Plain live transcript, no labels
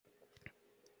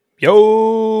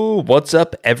Yo, what's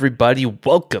up, everybody?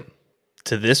 Welcome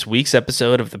to this week's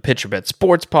episode of the Pitcher Bet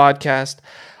Sports Podcast.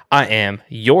 I am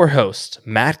your host,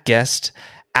 Matt Guest,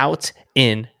 out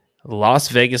in Las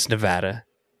Vegas, Nevada.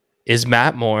 Is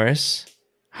Matt Morris.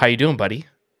 How you doing, buddy?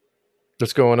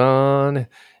 What's going on?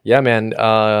 Yeah, man.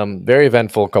 Very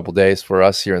eventful couple days for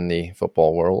us here in the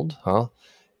football world, huh?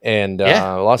 And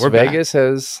Las Vegas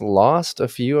has lost a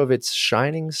few of its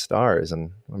shining stars,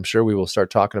 and I'm sure we will start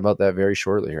talking about that very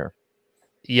shortly here.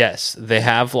 Yes, they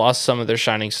have lost some of their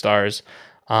shining stars.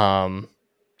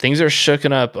 Things are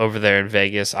shooken up over there in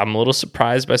Vegas. I'm a little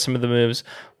surprised by some of the moves.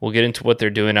 We'll get into what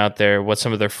they're doing out there, what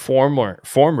some of their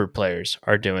former players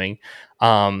are doing.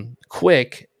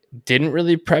 Quick, didn't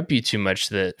really prep you too much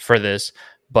for this,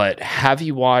 but have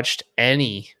you watched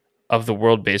any of the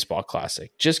World Baseball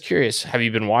Classic? Just curious, have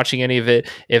you been watching any of it?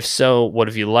 If so, what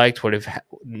have you liked? What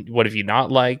have you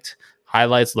not liked?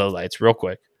 Highlights, lowlights, real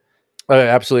quick. I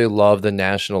absolutely love the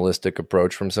nationalistic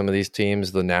approach from some of these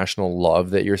teams, the national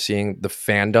love that you're seeing. The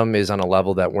fandom is on a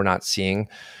level that we're not seeing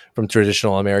from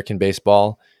traditional American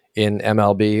baseball in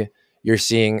MLB. You're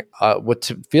seeing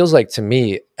feels like, to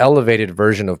me, elevated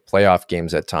version of playoff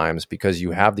games at times, because you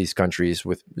have these countries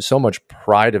with so much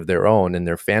pride of their own, and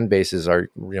their fan bases are,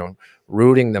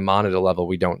 rooting them on at a level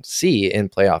we don't see in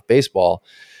playoff baseball.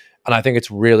 And I think it's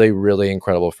really, really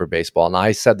incredible for baseball. And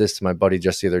I said this to my buddy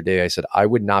just the other day. I said, I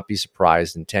would not be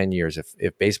surprised in 10 years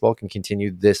if baseball can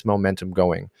continue this momentum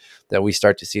going, that we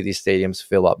start to see these stadiums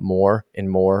fill up more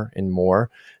and more and more,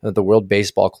 and that the World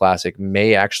Baseball Classic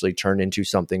may actually turn into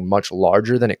something much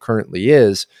larger than it currently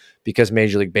is, because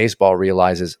Major League Baseball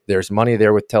realizes there's money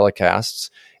there with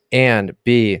telecasts, and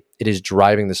B, it is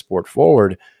driving the sport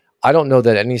forward. I don't know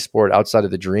that any sport outside of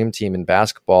the dream team in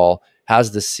basketball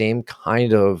has the same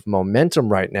kind of momentum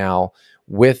right now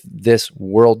with this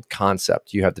world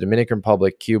concept. You have the Dominican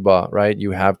Republic, Cuba, right?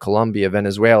 You have Colombia,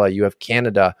 Venezuela, you have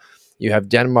Canada, you have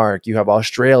Denmark, you have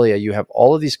Australia, you have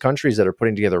all of these countries that are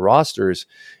putting together rosters,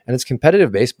 and it's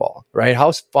competitive baseball, right?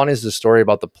 How fun is the story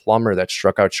about the plumber that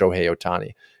struck out Shohei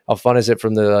Ohtani? How fun is it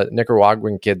from the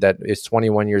Nicaraguan kid that is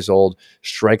 21 years old,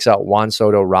 strikes out Juan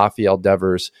Soto, Rafael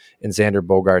Devers, and Xander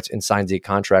Bogaerts, and signs a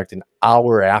contract an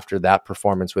hour after that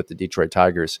performance with the Detroit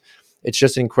Tigers? It's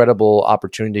just an incredible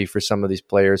opportunity for some of these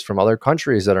players from other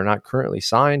countries that are not currently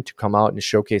signed to come out and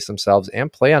showcase themselves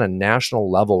and play on a national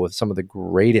level with some of the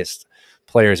greatest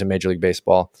players in Major League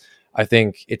Baseball. I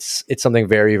think it's something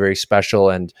very, very special.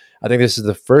 And I think this is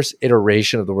the first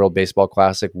iteration of the World Baseball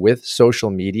Classic with social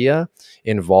media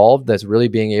involved that's really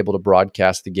being able to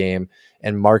broadcast the game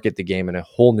and market the game in a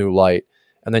whole new light.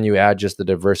 And then you add just the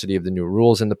diversity of the new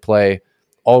rules into play.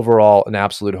 Overall, an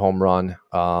absolute home run.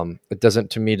 It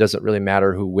doesn't really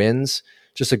matter who wins,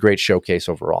 just a great showcase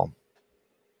overall.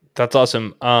 That's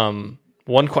awesome.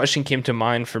 One question came to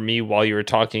mind for me while you were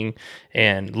talking,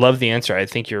 and love the answer. I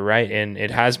think you're right. And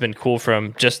it has been cool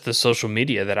from just the social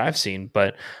media that I've seen.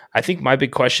 But I think my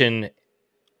big question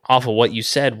off of what you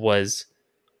said was,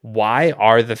 why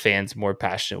are the fans more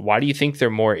passionate? Why do you think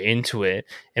they're more into it?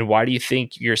 And why do you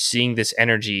think you're seeing this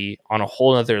energy on a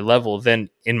whole other level than,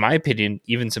 in my opinion,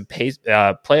 even some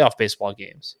playoff baseball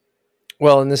games?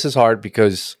 Well, and this is hard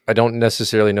because I don't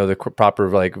necessarily know the proper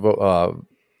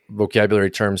vocabulary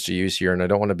terms to use here, and I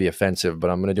don't want to be offensive, but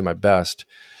I'm going to do my best.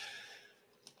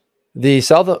 The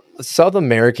South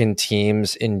American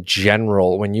teams in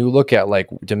general, when you look at like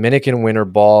Dominican Winter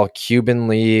Ball, Cuban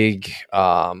League,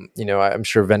 I'm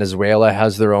sure Venezuela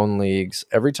has their own leagues.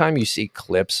 Every time you see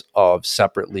clips of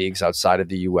separate leagues outside of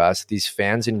the U.S., these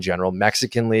fans in general,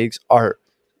 Mexican leagues, are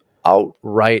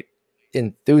outright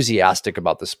enthusiastic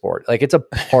about the sport. Like, it's a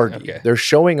party. Okay. They're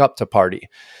showing up to party.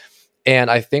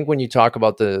 And I think when you talk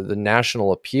about the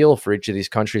national appeal for each of these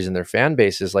countries and their fan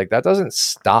bases, like, that doesn't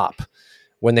stop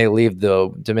when they leave the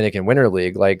Dominican Winter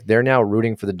League. Like, they're now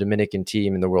rooting for the Dominican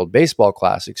team in the World Baseball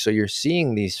Classic. So you're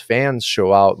seeing these fans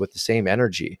show out with the same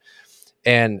energy.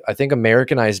 And I think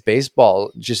Americanized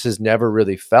baseball just has never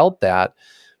really felt that,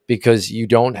 because you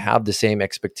don't have the same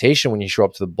expectation when you show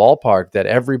up to the ballpark that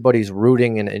everybody's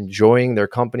rooting and enjoying their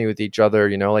company with each other.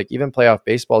 Like, even playoff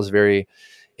baseball is very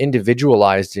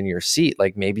individualized in your seat.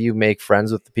 Like, maybe you make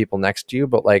friends with the people next to you,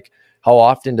 but like, how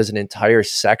often does an entire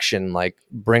section like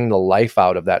bring the life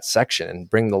out of that section and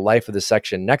bring the life of the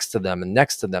section next to them and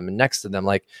next to them and next to them?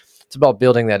 Like, it's about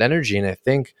building that energy. And I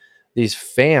think these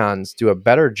fans do a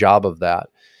better job of that.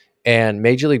 And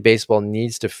Major League Baseball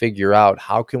needs to figure out,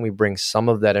 how can we bring some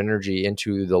of that energy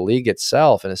into the league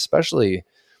itself, and especially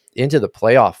into the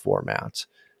playoff format.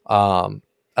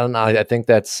 I don't know. I think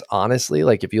that's honestly,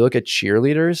 like, if you look at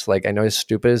cheerleaders, like, I know as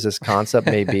stupid as this concept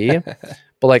may be,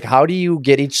 But like, how do you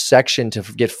get each section to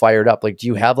get fired up? Like, do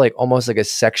you have like almost like a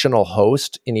sectional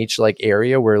host in each like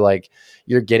area where like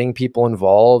you're getting people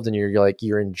involved and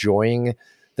you're enjoying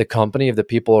the company of the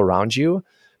people around you?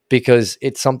 Because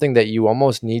it's something that you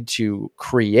almost need to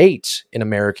create in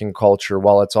American culture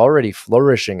while it's already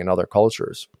flourishing in other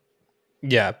cultures.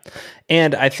 Yeah.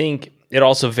 And I think it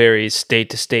also varies state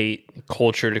to state,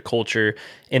 culture to culture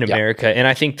in Yeah, America. And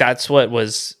I think that's what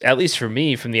was, at least for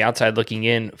me from the outside looking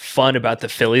in, fun about the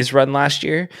Phillies run last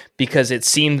year, because it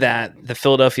seemed that the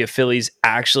Philadelphia Phillies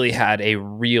actually had a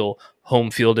real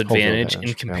home field home field advantage in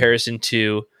advantage. Yeah. comparison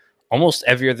to almost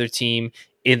every other team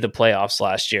in the playoffs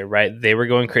last year, right? They were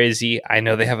going crazy. I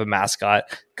know they have a mascot.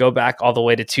 Go back all the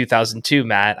way to 2002,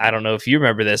 Matt. I don't know if you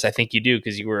remember this. I think you do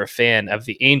because you were a fan of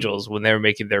the Angels when they were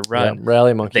making their Yeah, run.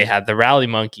 rally monkey. They had the rally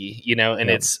monkey, and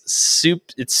Yeah. it's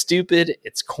stupid,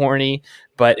 it's corny,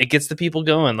 but it gets the people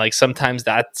going. Like sometimes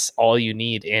that's all you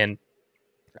need. And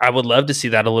I would love to see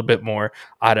that a little bit more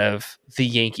out of the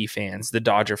Yankee fans, the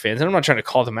Dodger fans. And I'm not trying to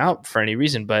call them out for any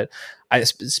reason, but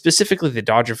specifically the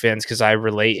Dodger fans, because I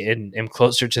relate and am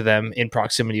closer to them in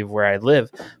proximity of where I live.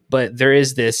 But there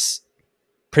is this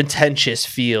pretentious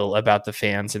feel about the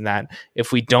fans, and that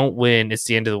if we don't win, it's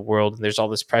the end of the world. And there's all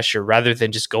this pressure rather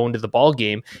than just going to the ball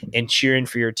game and cheering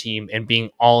for your team and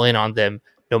being all in on them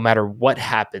no matter what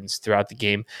happens throughout the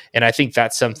game. And I think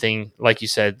that's something, like you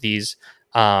said, these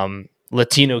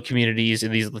Latino communities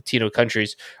in these Latino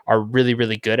countries are really,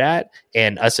 really good at,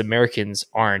 and us Americans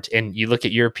aren't. And you look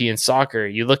at European soccer,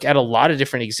 you look at a lot of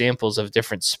different examples of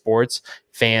different sports,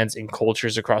 fans, and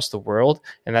cultures across the world.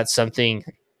 And that's something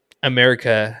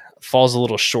America falls a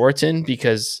little short in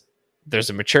because there's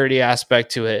a maturity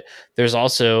aspect to it. There's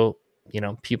also,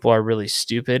 people are really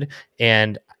stupid,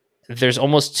 and there's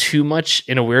almost too much,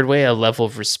 in a weird way, a level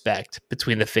of respect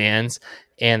between the fans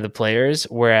and the players,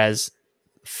 whereas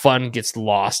fun gets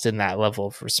lost in that level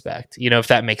of respect, if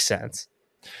that makes sense.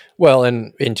 Well,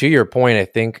 and to your point, I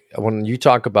think when you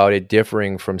talk about it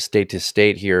differing from state to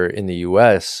state here in the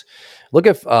U.S., look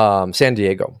at San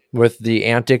Diego with the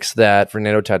antics that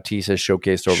Fernando Tatis has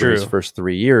showcased over his first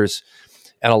 3 years,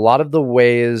 and a lot of the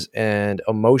ways and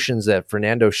emotions that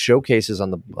Fernando showcases on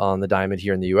the diamond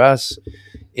here in the U.S.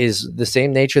 is the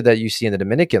same nature that you see in the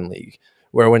Dominican League,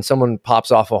 where when someone pops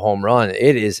off a home run,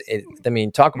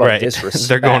 talk about Right. disrespect.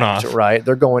 They're going off. Right?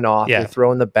 They're going off. Yeah. They're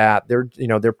throwing the bat.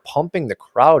 They're pumping the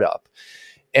crowd up.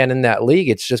 And in that league,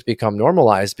 it's just become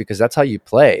normalized because that's how you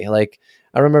play. Like,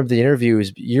 I remember the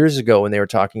interviews years ago when they were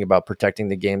talking about protecting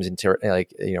the game's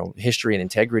history and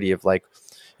integrity of like,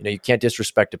 you can't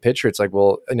disrespect a pitcher. It's like,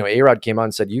 well, A-Rod came out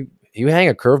and said, you hang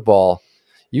a curveball,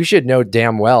 you should know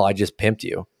damn well I just pimped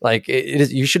you. Like,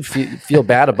 you should feel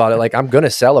bad about it. Like, I'm going to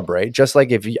celebrate. Just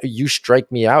like if you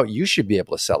strike me out, you should be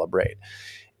able to celebrate.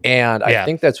 And I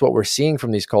think that's what we're seeing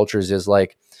from these cultures is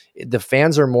like the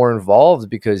fans are more involved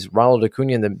because Ronald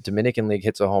Acuna in the Dominican League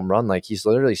hits a home run. Like, he's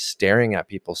literally staring at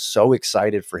people, so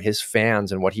excited for his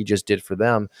fans and what he just did for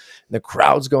them. And the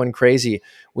crowd's going crazy.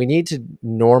 We need to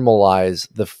normalize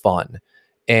the fun.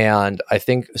 And I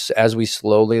think as we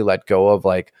slowly let go of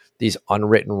like these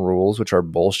unwritten rules, which are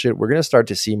bullshit, we're going to start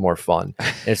to see more fun.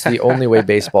 And it's the only way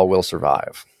baseball will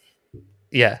survive.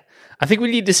 Yeah. I think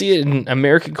we need to see it in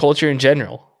American culture in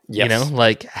general. Yes.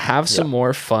 Like have some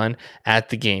more fun at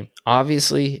the game.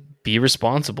 Obviously, be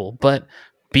responsible, but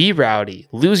be rowdy,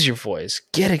 lose your voice,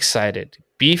 get excited,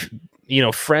 be,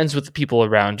 friends with the people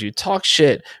around you, talk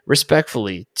shit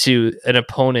respectfully to an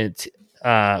opponent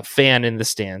fan in the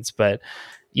stands. But,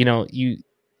 the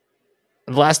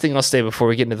last thing I'll say before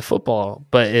we get into the football,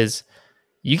 but is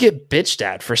you get bitched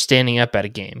at for standing up at a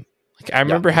game. Like, I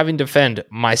remember having to defend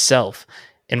myself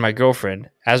and my girlfriend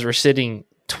as we're sitting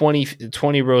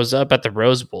 20 rows up at the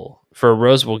Rose Bowl for a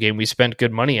Rose Bowl game we spent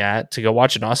good money at to go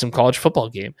watch an awesome college football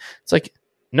game. It's like,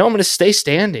 no, I'm going to stay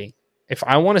standing. If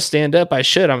I want to stand up, I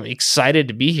should. I'm excited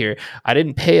to be here. I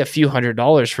didn't pay a few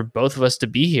 $100s for both of us to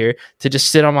be here to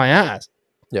just sit on my ass.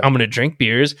 Yep. I'm going to drink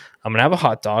beers. I'm going to have a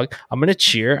hot dog. I'm going to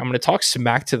cheer. I'm going to talk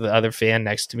smack to the other fan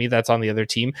next to me that's on the other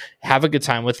team. Have a good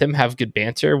time with him. Have good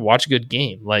banter. Watch a good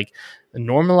game. Like,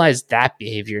 normalize that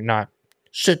behavior, not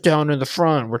sit down in the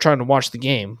front. We're trying to watch the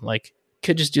game. Like,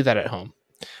 could just do that at home.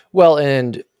 Well,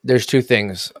 and there's two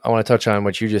things I want to touch on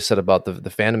what you just said about the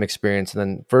fandom experience. And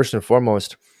then first and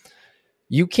foremost,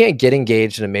 you can't get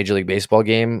engaged in a Major League Baseball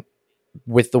game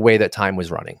with the way that time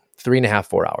was running, 3.5,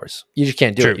 4 hours. You just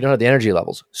can't do it. You don't have the energy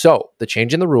levels. So the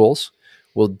change in the rules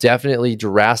will definitely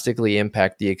drastically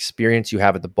impact the experience you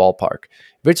have at the ballpark.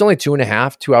 If it's only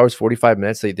 2.5, 2 hours, 45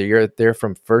 minutes, you're there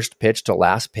from first pitch to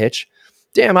last pitch,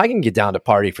 damn, I can get down to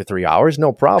party for 3 hours.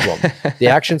 No problem. The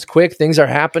action's quick. Things are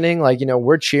happening. Like,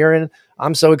 we're cheering.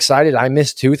 I'm so excited. I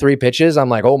missed 2-3 pitches. I'm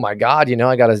like, oh my God,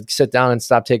 I got to sit down and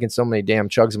stop taking so many damn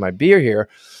chugs of my beer here.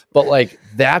 But like,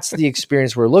 that's the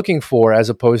experience we're looking for, as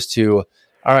opposed to,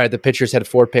 all right, the pitcher's had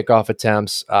 4 pickoff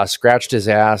attempts, scratched his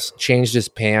ass, changed his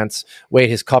pants. Wait,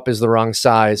 his cup is the wrong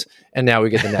size. And now we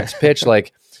get the next pitch.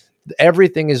 Like,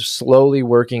 everything is slowly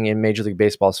working in Major League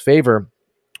Baseball's favor.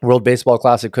 World Baseball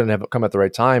Classic couldn't have come at the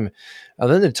right time.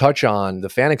 And then to touch on the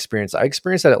fan experience, I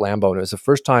experienced that at Lambeau, and it was the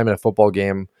first time in a football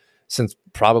game since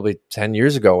probably 10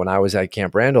 years ago when I was at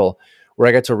Camp Randall, where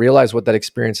I got to realize what that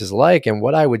experience is like. And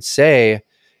what I would say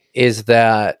is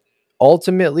that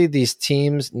ultimately these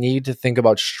teams need to think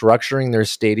about structuring their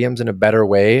stadiums in a better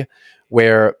way,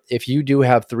 where if you do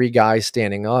have 3 guys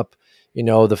standing up, the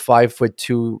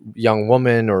 5'2" young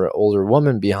woman or older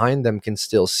woman behind them can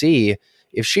still see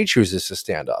if she chooses to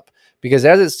stand up. Because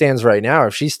as it stands right now,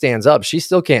 if she stands up, she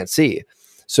still can't see.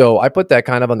 So I put that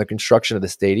kind of on the construction of the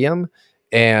stadium,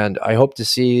 and I hope to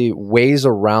see ways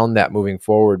around that moving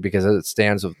forward, because as it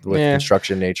stands with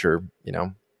construction nature, it's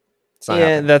not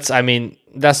happening.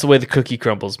 That's the way the cookie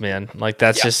crumbles, man. Like,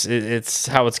 that's just, it's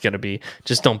how it's going to be.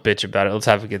 Just don't bitch about it. Let's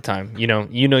have a good time.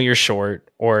 You're short,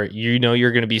 or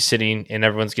you're going to be sitting and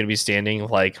everyone's going to be standing.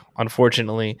 Like,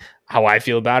 unfortunately, how I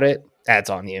feel about it,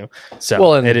 that's on you.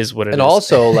 So it is what it is. And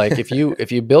also, like, if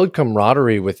you build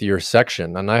camaraderie with your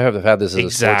section, and I have had this as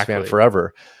a sports fan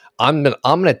forever, I'm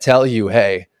gonna tell you,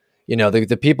 hey,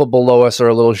 the people below us are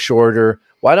a little shorter.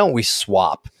 Why don't we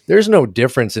swap? There's no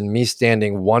difference in me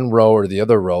standing one row or the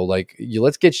other row. Like,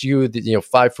 let's get you, the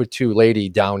 5'2" lady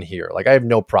down here. Like, I have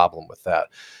no problem with that.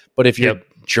 But if you're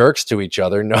jerks to each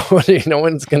other, no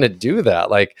one's gonna do that.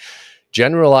 Like,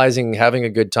 generalizing having a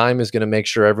good time is going to make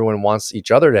sure everyone wants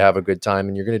each other to have a good time,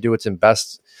 and you're going to do what's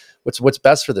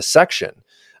best for the section.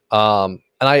 And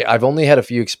I've only had a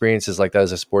few experiences like that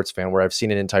as a sports fan, where I've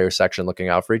seen an entire section looking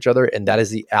out for each other, and that is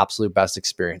the absolute best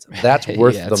experience. That's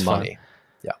worth the money. Fun.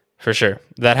 Yeah, for sure.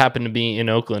 That happened to me in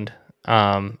Oakland.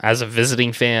 As a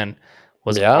visiting fan,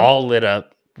 was all lit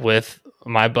up with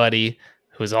my buddy,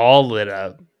 who's all lit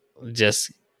up,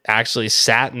 just actually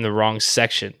sat in the wrong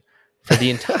section for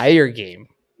the entire game,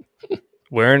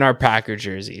 wearing our Packer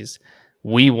jerseys.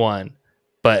 We won,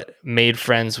 but made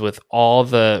friends with all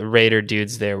the Raider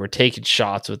dudes there. We're taking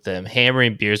shots with them,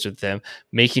 hammering beers with them,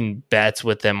 making bets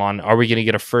with them on, are we going to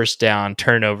get a first down,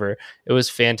 turnover? It was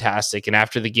fantastic. And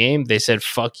after the game, they said,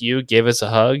 fuck you, gave us a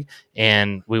hug,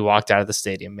 and we walked out of the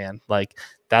stadium, man. Like,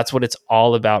 that's what it's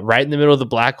all about. Right in the middle of the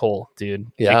black hole,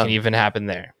 dude. Yeah. It can even happen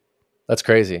there. That's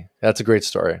crazy. That's a great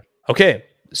story. Okay,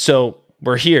 so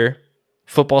we're here.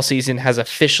 Football season has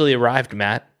officially arrived,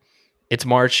 Matt. It's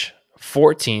March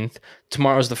 14th.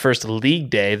 Tomorrow's the first league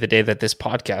day, the day that this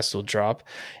podcast will drop.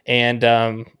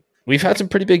 And we've had some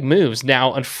pretty big moves.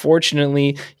 Now,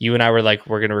 unfortunately, you and I were like,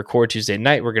 we're going to record Tuesday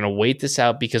night. We're going to wait this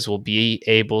out because we'll be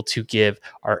able to give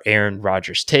our Aaron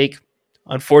Rodgers take.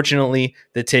 Unfortunately,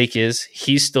 the take is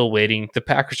he's still waiting. The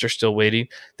Packers are still waiting.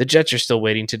 The Jets are still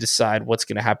waiting to decide what's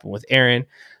going to happen with Aaron.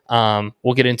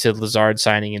 We'll get into Lazard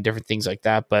signing and different things like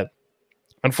that, but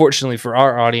unfortunately for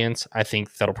our audience, I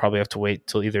think that'll probably have to wait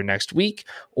till either next week,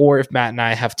 or if Matt and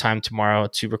I have time tomorrow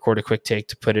to record a quick take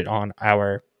to put it on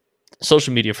our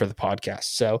social media for the podcast.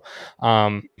 So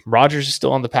Rodgers is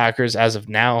still on the Packers as of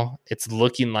now. It's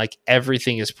looking like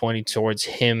everything is pointing towards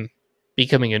him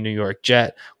becoming a New York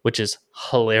Jet, which is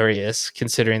hilarious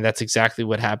considering that's exactly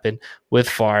what happened with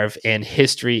Favre, and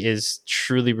history is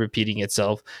truly repeating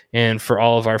itself. And for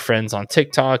all of our friends on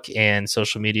TikTok and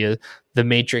social media, the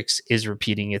Matrix is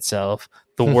repeating itself.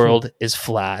 The world is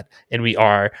flat, and we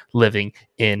are living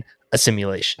in a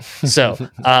simulation. So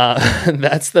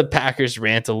that's the Packers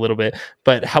rant a little bit.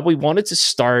 But how we wanted to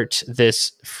start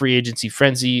this free agency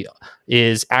frenzy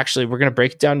is actually we're going to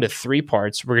break it down to 3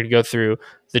 parts. We're going to go through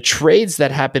the trades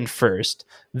that happened first.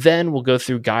 Then we'll go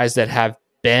through guys that have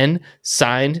been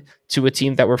signed to a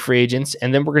team that were free agents.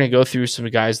 And then we're going to go through some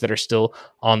guys that are still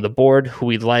on the board who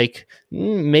we like,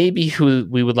 maybe who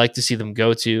we would like to see them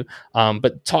go to,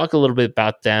 but talk a little bit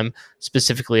about them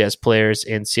specifically as players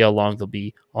and see how long they'll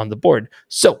be on the board.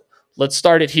 So let's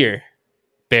start it here.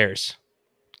 Bears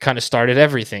kind of started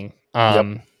everything.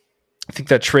 I think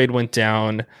that trade went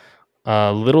down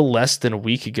a little less than a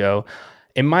week ago.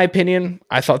 In my opinion,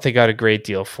 I thought they got a great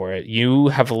deal for it. You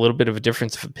have a little bit of a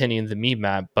difference of opinion than me,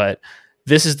 Matt, but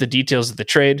this is the details of the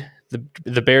trade.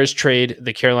 The Bears trade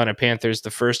the Carolina Panthers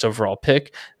the first overall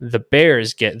pick. The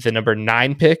Bears get the number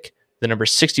 9 pick, the number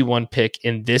 61 pick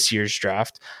in this year's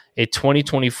draft, a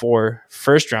 2024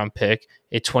 first round pick,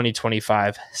 a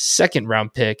 2025 second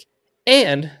round pick,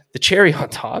 and the cherry on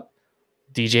top,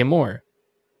 DJ Moore.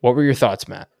 What were your thoughts,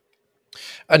 Matt?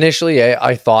 Initially,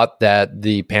 I thought that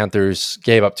the Panthers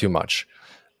gave up too much.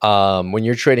 When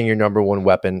you're trading your number one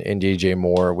weapon in DJ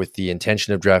Moore with the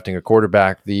intention of drafting a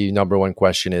quarterback, the number one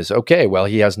question is, okay, well,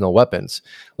 he has no weapons.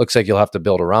 Looks like you'll have to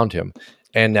build around him.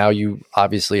 And now you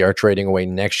obviously are trading away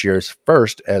next year's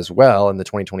first as well, and the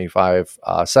 2025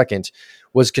 second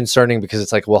was concerning because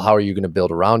it's like, well, how are you going to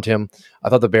build around him? I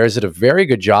thought the Bears did a very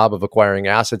good job of acquiring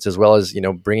assets as well as,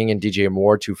 bringing in DJ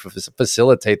Moore to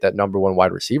facilitate that number one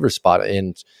wide receiver spot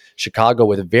in Chicago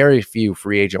with very few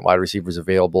free agent wide receivers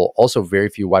available. Also very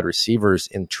few wide receivers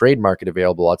in trade market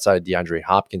available outside of DeAndre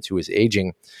Hopkins, who is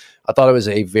aging. I thought it was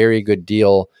a very good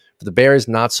deal for the Bears,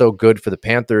 not so good for the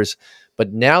Panthers.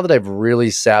 But now that I've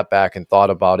really sat back and thought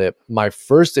about it, my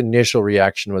first initial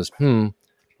reaction was,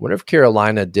 wonder if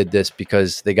Carolina did this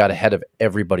because they got ahead of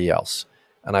everybody else.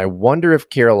 And I wonder if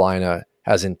Carolina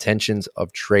has intentions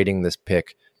of trading this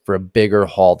pick for a bigger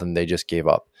haul than they just gave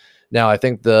up. Now, I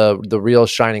think the real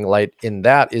shining light in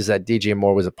that is that DJ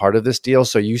Moore was a part of this deal.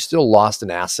 So you still lost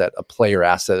an asset, a player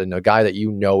asset, and a guy that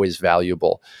you know is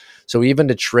valuable. So even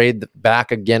to trade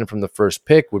back again from the first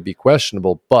pick would be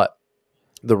questionable. But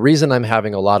the reason I'm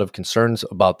having a lot of concerns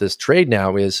about this trade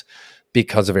now is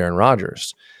because of Aaron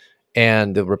Rodgers.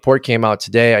 And the report came out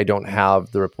today. I don't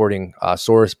have the reporting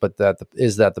source, but that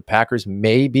the Packers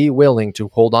may be willing to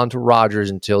hold on to Rodgers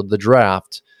until the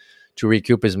draft to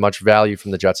recoup as much value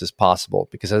from the Jets as possible.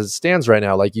 Because as it stands right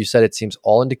now, like you said, it seems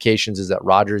all indications is that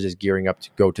Rodgers is gearing up to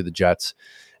go to the Jets,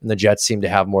 and the Jets seem to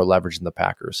have more leverage than the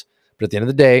Packers. But at the end of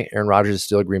the day, Aaron Rodgers is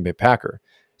still a Green Bay Packer.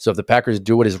 So if the Packers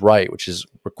do what is right, which is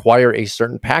require a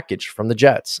certain package from the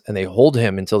Jets, and they hold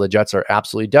him until the Jets are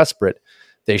absolutely desperate,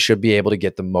 they should be able to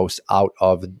get the most out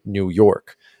of New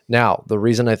York. Now, the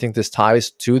reason I think this ties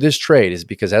to this trade is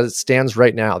because as it stands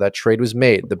right now, that trade was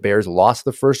made. The Bears lost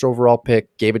the first overall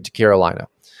pick, gave it to Carolina.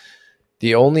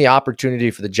 The only opportunity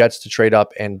for the Jets to trade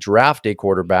up and draft a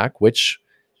quarterback, which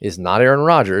is not Aaron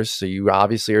Rodgers, so you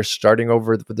obviously are starting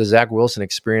over with the Zach Wilson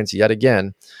experience yet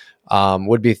again,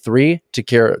 would be 3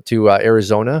 to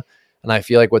Arizona. And I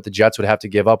feel like what the Jets would have to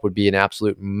give up would be an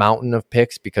absolute mountain of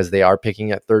picks because they are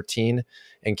picking at 13,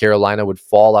 and Carolina would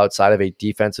fall outside of a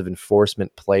defensive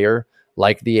enforcement player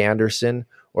like the Anderson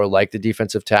or like the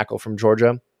defensive tackle from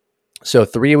Georgia. So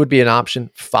 3 would be an option,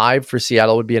 5 for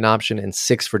Seattle would be an option, and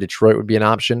 6 for Detroit would be an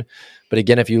option. But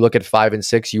again, if you look at 5 and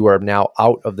 6, you are now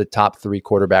out of the top 3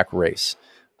 quarterback race.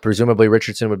 Presumably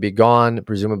Richardson would be gone.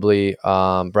 Presumably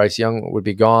Bryce Young would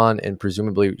be gone, and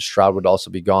presumably Stroud would also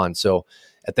be gone. So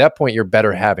at that point, you're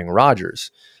better having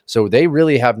Rodgers. So they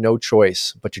really have no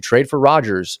choice but to trade for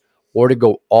Rodgers or to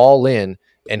go all in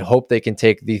and hope they can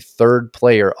take the third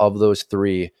player of those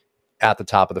 3 at the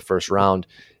top of the first round.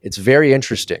 It's very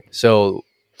interesting. So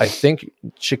I think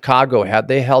Chicago, had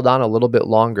they held on a little bit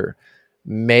longer,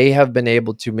 may have been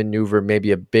able to maneuver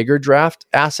maybe a bigger draft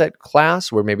asset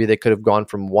class where maybe they could have gone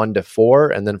from 1 to 4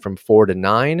 and then from 4 to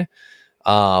 9.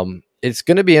 It's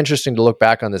going to be interesting to look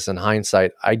back on this in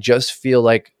hindsight. I just feel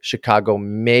like Chicago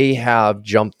may have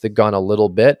jumped the gun a little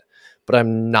bit, but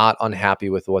I'm not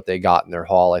unhappy with what they got in their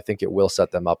haul. I think it will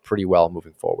set them up pretty well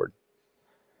moving forward.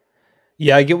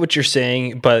 Yeah, I get what you're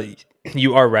saying, but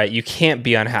you are right. You can't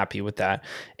be unhappy with that.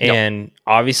 And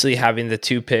obviously having the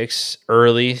 2 picks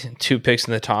early, 2 picks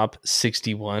in the top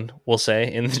 61, we'll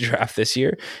say, in the draft this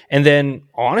year. And then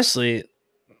honestly,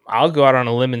 I'll go out on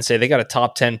a limb and say they got a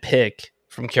top 10 pick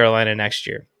from Carolina next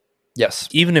year. Yes.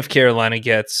 Even if Carolina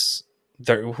gets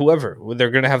whoever,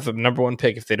 they're going to have the number 1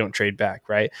 pick if they don't trade back,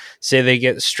 right? Say they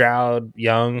get Stroud,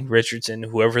 Young, Richardson,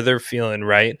 whoever they're feeling,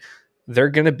 right? They're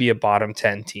going to be a bottom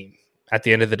 10 team at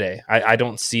the end of the day. I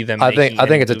don't see them. I think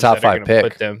it's a top 5 pick.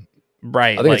 Put them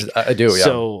right. I do. Yeah.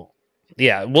 So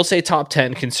yeah, we'll say top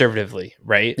 10 conservatively,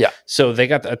 right? Yeah. So they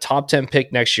got a top 10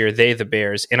 pick next year. The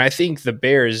Bears, and I think the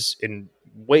Bears, in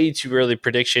way too early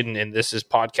prediction, and this is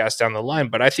podcast down the line,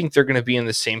 but I think they're going to be in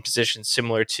the same position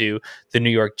similar to the New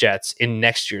York Jets in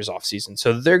next year's offseason.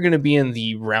 So they're going to be in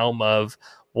the realm of,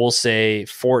 we'll say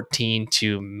 14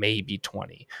 to maybe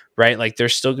 20, right? Like they're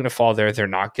still going to fall there. They're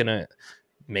not going to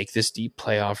make this deep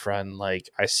playoff run. Like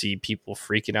I see people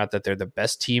freaking out that they're the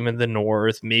best team in the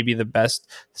North, maybe the best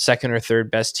second or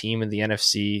third best team in the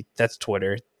NFC. That's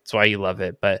Twitter. That's why you love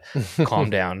it, but calm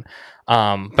down.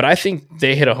 But I think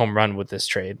they hit a home run with this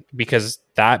trade because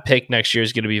that pick next year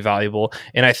is going to be valuable.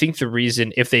 And I think the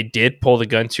reason, if they did pull the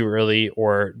gun too early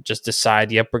or just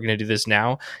decide, yep, we're going to do this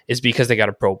now, is because they got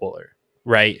a Pro Bowler,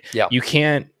 right? Yeah. You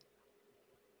can't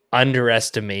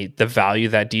underestimate the value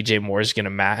that DJ Moore is going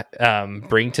to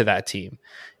bring to that team.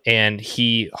 And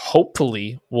he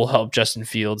hopefully will help Justin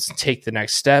Fields take the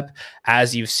next step,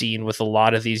 as you've seen with a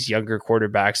lot of these younger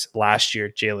quarterbacks last year.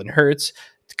 Jalen Hurts,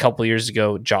 a couple years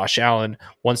ago, Josh Allen.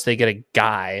 Once they get a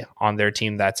guy on their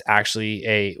team that's actually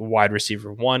a wide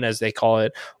receiver one, as they call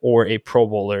it, or a Pro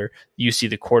Bowler, you see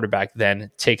the quarterback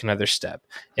then take another step.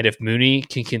 And if Mooney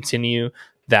can continue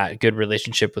that good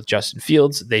relationship with Justin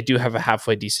Fields, they do have a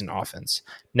halfway decent offense.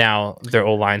 Now, their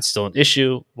O-line's still an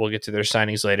issue. We'll get to their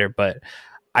signings later, but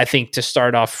I think to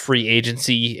start off free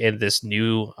agency in this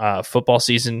new football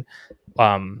season,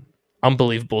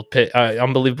 unbelievable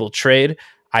trade.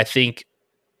 I think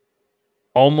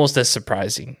almost as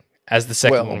surprising as the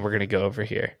second one we're going to go over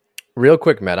here. Real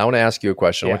quick, Matt, I want to ask you a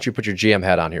question. Yeah. I want you to put your GM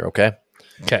hat on here, okay?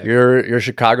 Okay. You're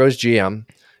Chicago's GM.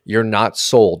 You're not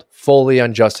sold fully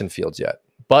on Justin Fields yet,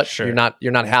 but Sure.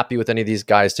 you're not happy with any of these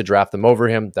guys to draft them over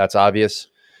him. That's obvious.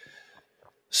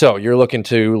 So you're looking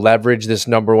to leverage this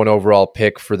number one overall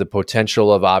pick for the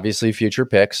potential of obviously future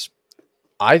picks.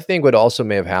 I think what also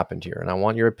may have happened here, and I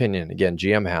want your opinion, again,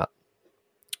 GM hat.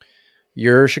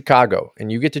 You're Chicago,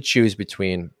 and you get to choose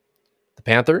between the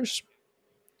Panthers,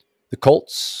 the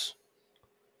Colts,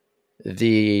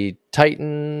 the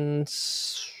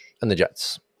Titans, and the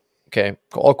Jets. Okay,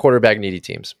 all quarterback needy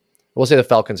teams. We'll say the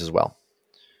Falcons as well.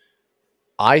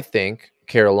 I think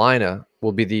Carolina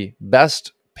will be the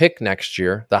best pick next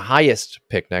year, the highest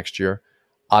pick next year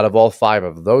out of all 5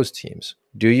 of those teams.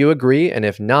 Do you agree? And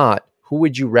if not, who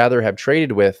would you rather have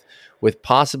traded with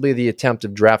possibly the attempt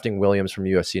of drafting Williams from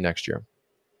USC next year?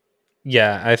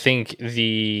 Yeah, I think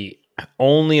the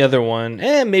only other one,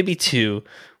 maybe 2,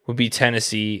 would be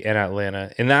Tennessee and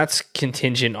Atlanta. And that's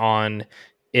contingent on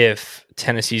if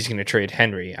Tennessee's going to trade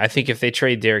Henry. I think if they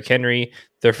trade Derrick Henry,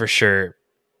 they're for sure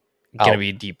going to be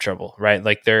in deep trouble, right?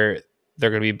 Like they're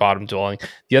going to be bottom dwelling.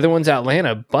 The other one's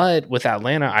Atlanta, but with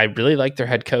Atlanta, I really like their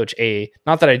head coach.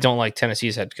 Not that I don't like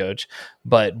Tennessee's head coach,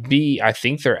 but B, I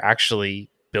think they're actually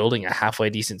building a halfway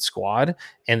decent squad,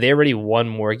 and they already won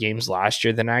more games last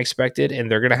year than I expected,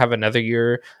 and they're going to have another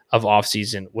year of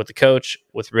offseason with the coach,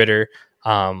 with Ritter.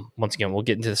 Once again, we'll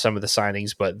get into some of the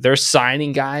signings, but they're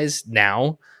signing guys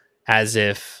now as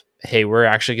if, hey, we're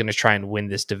actually going to try and win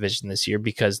this division this year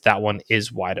because that one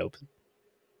is wide open.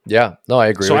 Yeah, no, I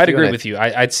agree. So I'd agree with you.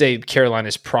 I'd say Carolina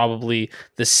is probably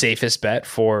the safest bet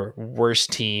for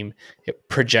worst team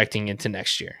projecting into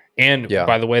next year. And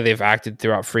by the way, they've acted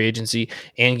throughout free agency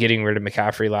and getting rid of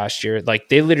McCaffrey last year. Like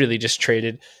they literally just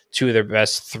traded 2 of their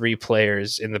best 3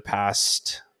 players in the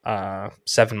past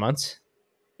 7 months.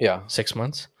 Yeah. 6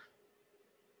 months.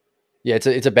 Yeah,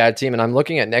 it's a bad team. And I'm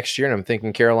looking at next year and I'm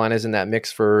thinking Carolina's in that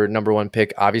mix for number 1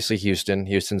 pick. Obviously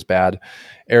Houston's bad.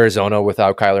 Arizona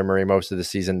without Kyler Murray most of the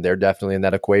season, they're definitely in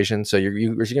that equation. So you're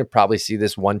going to probably see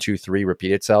this 1, 2, 3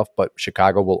 repeat itself, but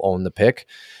Chicago will own the pick.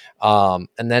 And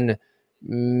then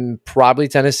probably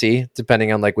Tennessee,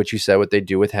 depending on like what you said, what they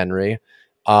do with Henry.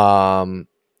 And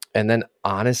then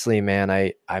honestly,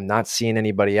 man, I'm not seeing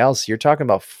anybody else. You're talking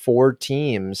about 4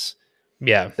 teams.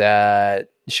 Yeah. That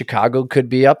Chicago could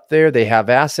be up there. They have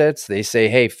assets. They say,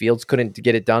 hey, Fields couldn't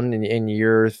get it done in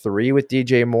year 3 with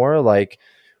DJ Moore. Like,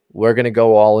 we're going to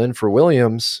go all in for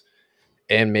Williams.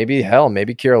 And maybe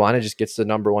Carolina just gets the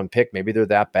number 1 pick. Maybe they're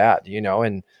that bad,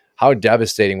 and how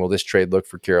devastating will this trade look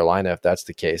for Carolina if that's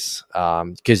the case?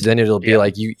 Because then it'll be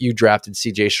like you drafted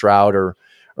CJ Stroud or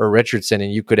Richardson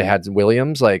and you could have had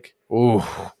Williams. Like, ooh,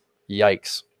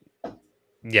 yikes.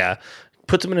 Yeah.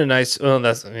 Puts them in a nice. I don't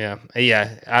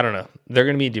know. They're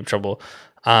going to be in deep trouble.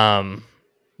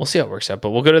 We'll see how it works out. But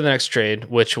we'll go to the next trade,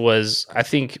 which was, I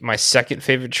think, my second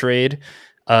favorite trade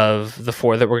of the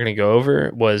 4 that we're going to go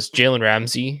over was Jalen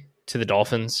Ramsey to the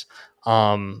Dolphins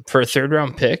for a 3rd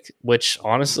round pick, which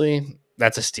honestly,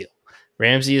 that's a steal.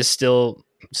 Ramsey is still,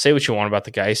 say what you want about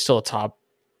the guy, he's still a top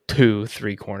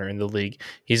 2-3 corner in the league.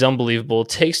 He's unbelievable.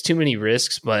 Takes too many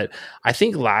risks, but I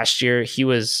think last year he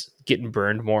was getting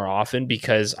burned more often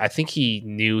because I think he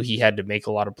knew he had to make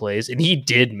a lot of plays, and he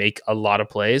did make a lot of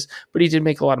plays, but he did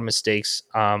make a lot of mistakes.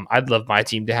 I'd love my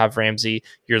team to have Ramsey.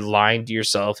 You're lying to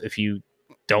yourself if you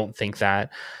don't think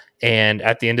that. And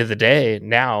at the end of the day,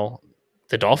 now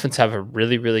the Dolphins have a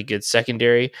really, really good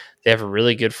secondary. They have a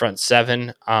really good front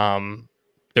 7.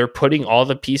 They're putting all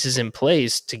the pieces in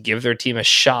place to give their team a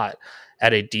shot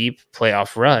at a deep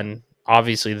playoff run.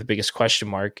 Obviously, the biggest question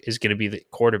mark is going to be the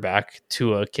quarterback.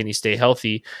 Tua, can he stay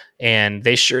healthy? And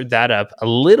they shored that up a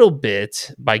little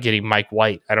bit by getting Mike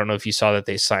White. I don't know if you saw that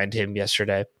they signed him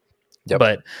yesterday. Yep.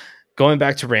 But going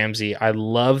back to Ramsey, I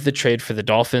love the trade for the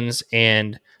Dolphins,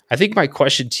 and I think my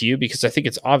question to you, because I think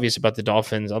it's obvious about the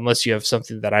Dolphins, unless you have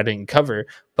something that I didn't cover,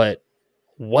 but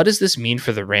what does this mean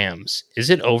for the Rams?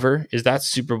 Is it over? Is that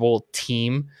Super Bowl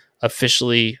team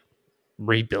officially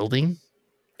rebuilding?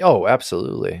 Oh,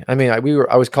 absolutely. I mean, I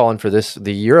was calling for this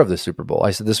the year of the Super Bowl. I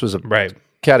said this was a Right.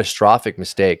 catastrophic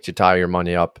mistake to tie your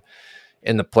money up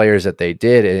in the players that they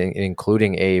did,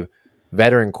 including a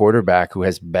veteran quarterback who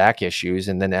has back issues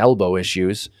and then elbow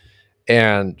issues.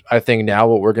 And I think now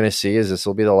what we're going to see is this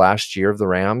will be the last year of the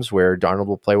Rams where Darnold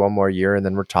will play one more year and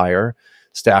then retire.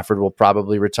 Stafford will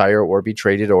probably retire or be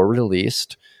traded or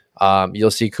released.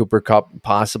 You'll see Cooper Kupp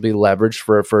possibly leveraged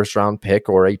for a first round pick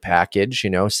or a package,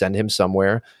 send him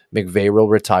somewhere. McVay will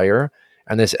retire.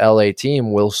 And this LA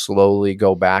team will slowly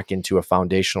go back into a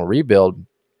foundational rebuild.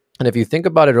 And if you think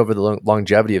about it over the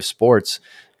longevity of sports,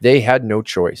 they had no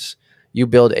choice. You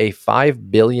build a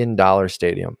 $5 billion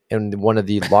stadium in one of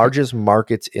the largest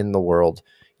markets in the world.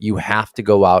 You have to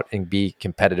go out and be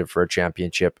competitive for a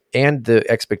championship. And the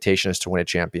expectation is to win a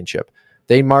championship.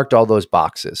 They marked all those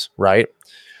boxes, right?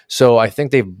 So I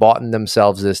think they've bought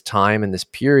themselves this time and this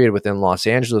period within Los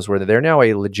Angeles where they're now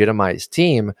a legitimized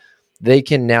team. They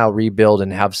can now rebuild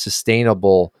and have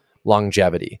sustainable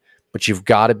longevity. But you've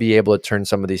got to be able to turn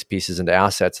some of these pieces into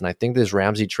assets. And I think this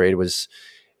Ramsey trade was,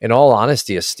 in all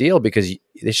honesty, a steal because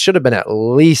it should have been at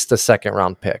least a second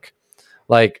round pick.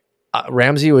 Like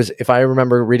Ramsey was, if I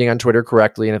remember reading on Twitter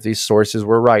correctly, and if these sources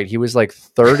were right, he was like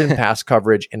third in pass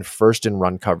coverage and first in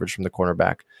run coverage from the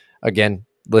cornerback. Again,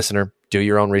 listener, do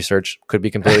your own research. Could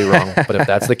be completely wrong. But if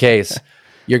that's the case,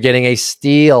 you're getting a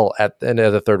steal at the end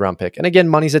of the third round pick. And again,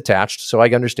 money's attached. So I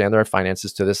understand there are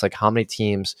finances to this. Like how many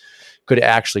teams could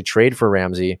actually trade for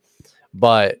Ramsey?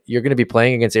 But you're going to be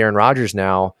playing against Aaron Rodgers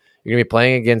now. You're going to be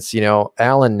playing against,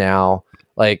 Allen now.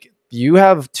 Like you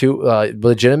have two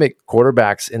legitimate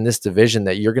quarterbacks in this division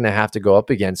that you're going to have to go up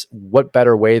against. What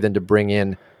better way than to bring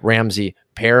in Ramsey,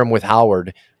 pair him with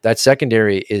Howard? That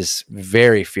secondary is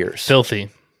very fierce. Filthy.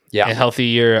 Yeah. A healthy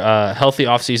year, healthy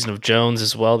offseason of Jones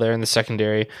as well there in the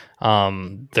secondary.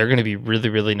 They're going to be really,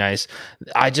 really nice.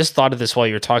 I just thought of this while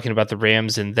you were talking about the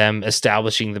Rams and them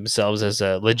establishing themselves as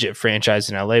a legit franchise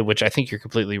in LA, which I think you're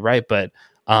completely right. But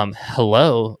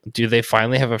hello, do they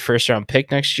finally have a first round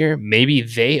pick next year? Maybe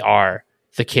they are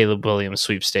the Caleb Williams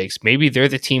sweepstakes. Maybe they're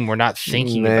the team we're not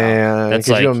thinking about. That's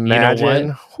like, you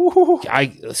know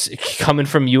what? Coming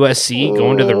from USC,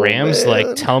 going to the Rams,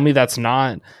 like tell me that's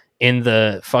not in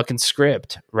the fucking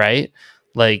script, right?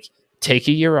 Like take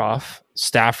a year off,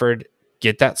 Stafford,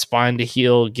 get that spine to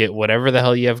heal, get whatever the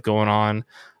hell you have going on.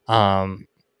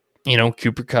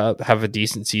 Cooper Kupp, have a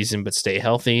decent season, but stay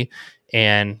healthy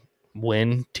and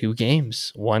win 2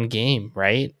 games, 1 game,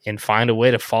 right? And find a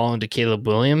way to fall into Caleb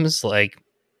Williams. Like,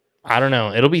 I don't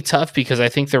know. It'll be tough because I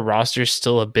think their roster is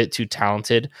still a bit too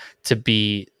talented to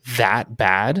be that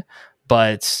bad.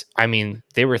 But I mean,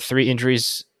 they were 3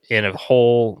 injuries in a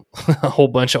whole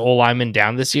bunch of O-linemen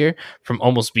down this year from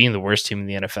almost being the worst team in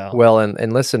the NFL. Well,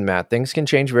 and listen, Matt, things can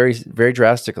change very, very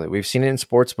drastically. We've seen it in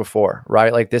sports before,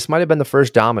 right? Like this might have been the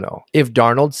first domino. If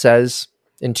Darnold says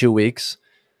in 2 weeks,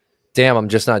 damn, I'm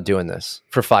just not doing this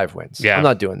for 5 wins. Yeah. I'm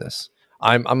not doing this.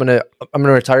 I'm gonna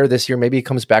retire this year. Maybe he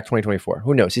comes back 2024.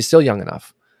 Who knows? He's still young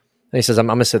enough. And he says, I'm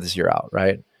gonna sit this year out,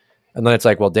 right? And then it's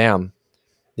like, well, damn,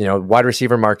 wide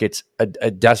receiver market's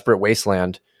a desperate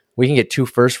wasteland. We can get 2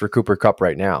 firsts for Cooper Kupp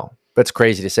right now. That's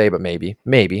crazy to say, but maybe.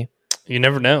 You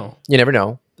never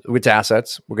know. With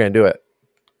assets, we're going to do it.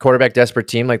 Quarterback desperate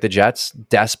team like the Jets,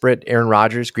 desperate. Aaron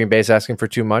Rodgers, Green Bay's asking for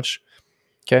too much.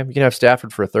 Okay, you can have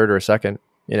Stafford for a third or a second,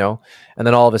 and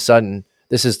then all of a sudden,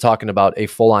 this is talking about a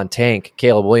full-on tank.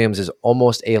 Caleb Williams is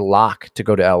almost a lock to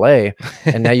go to LA,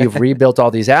 and now you've rebuilt all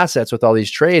these assets with all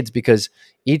these trades because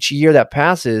each year that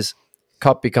passes,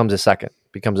 Kupp becomes a second,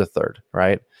 becomes a third,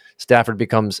 right? Stafford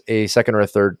becomes a second or a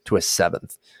third to a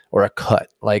 7th or a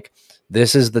cut. Like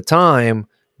this is the time.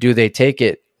 Do they take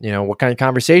it? What kind of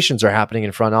conversations are happening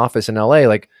in front office in LA?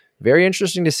 Like very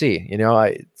interesting to see.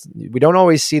 We don't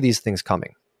always see these things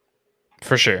coming.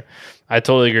 For sure. I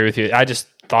totally agree with you. I just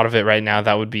thought of it right now.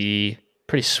 That would be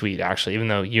pretty sweet, actually, even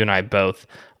though you and I both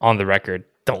on the record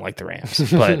don't like the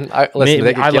Rams, but I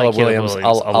like Caleb Williams.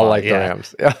 I'll like the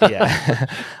Rams. Yeah.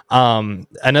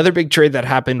 Another big trade that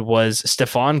happened was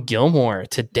Stephon Gilmore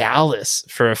to Dallas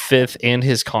for a 5th and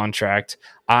his contract.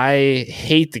 I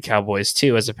hate the Cowboys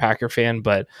too as a Packer fan,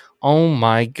 but oh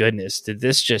my goodness, did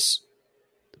this just,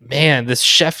 man, this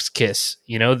chef's kiss,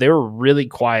 they were really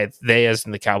quiet. They, as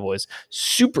in the Cowboys,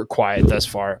 super quiet thus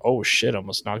far. Oh shit,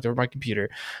 almost knocked over my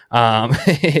computer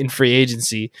in free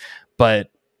agency, but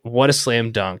what a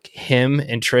slam dunk. Him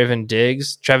and Trevin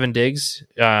Diggs,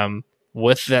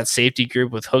 with that safety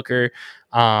group with Hooker.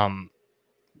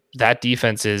 That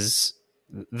defense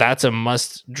that's a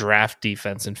must draft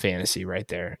defense in fantasy right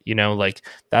there. Like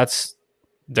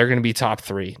they're going to be top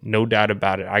 3, no doubt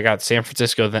about it. I got San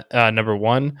Francisco number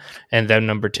 1 and then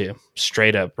number 2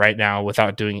 straight up right now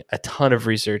without doing a ton of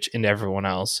research into everyone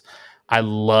else. I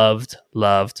loved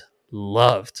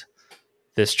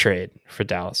this trade for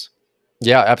Dallas.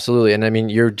 Yeah, absolutely. And I mean,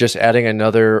 you're just adding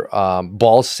another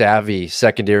ball savvy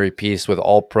secondary piece with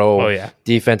all pro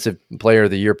defensive player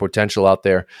of the year potential out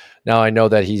there. Now I know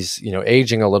that he's,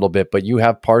 aging a little bit, but you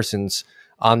have Parsons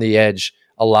on the edge,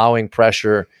 allowing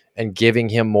pressure and giving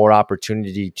him more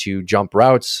opportunity to jump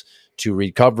routes, to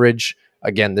read coverage.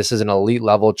 Again, this is an elite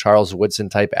level Charles Woodson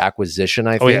type acquisition,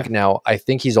 I think. Now, I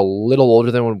think he's a little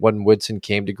older than when Woodson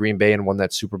came to Green Bay and won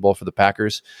that Super Bowl for the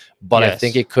Packers. But I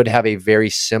think it could have a very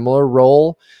similar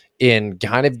role in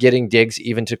kind of getting Diggs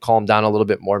even to calm down a little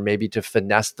bit more, maybe to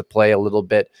finesse the play a little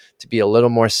bit, to be a little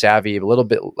more savvy, a little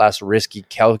bit less risky,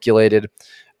 calculated.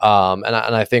 And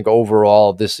I think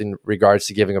overall, this in regards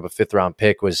to giving up a 5th-round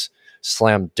pick was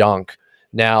slam dunk.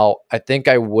 Now, I think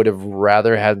I would have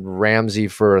rather had Ramsey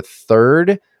for a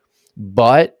 3rd,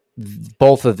 but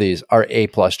both of these are A+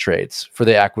 trades for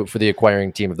the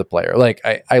acquiring team of the player. Like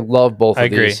I love both of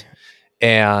these.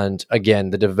 And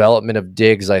again, the development of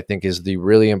Diggs, I think, is the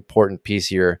really important piece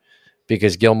here,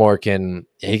 because Gilmore can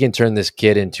turn this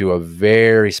kid into a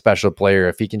very special player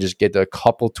if he can just get a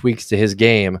couple tweaks to his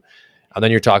game. And then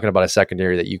you're talking about a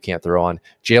secondary that you can't throw on.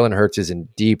 Jalen Hurts is in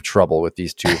deep trouble with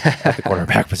these two at the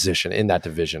cornerback position in that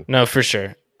division. No, for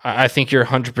sure. I think you're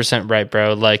 100% right,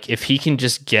 bro. Like, if he can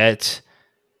just get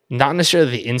not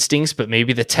necessarily the instincts, but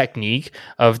maybe the technique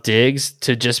of Diggs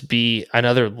to just be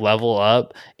another level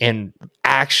up and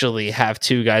actually have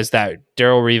 2 guys, that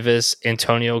Darrelle Revis,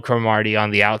 Antonio Cromartie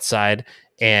on the outside,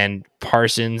 and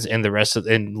Parsons and the rest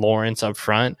and Lawrence up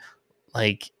front.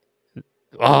 Like,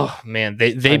 oh man,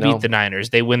 they beat the Niners.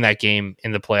 They win that game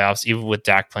in the playoffs, even with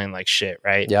Dak playing like shit,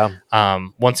 right? Yeah.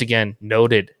 Once again,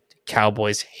 noted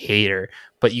Cowboys hater,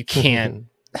 but you can't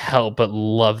help but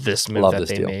love this move that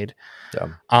they made.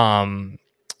 Yeah.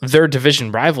 Their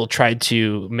division rival tried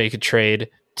to make a trade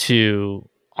to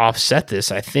offset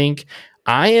this. I think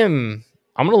I'm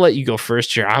going to let you go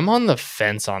first here. I'm on the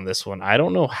fence on this one. I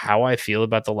don't know how I feel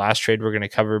about the last trade we're going to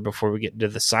cover before we get into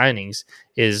the signings.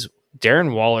 Is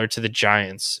Darren Waller to the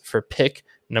Giants for pick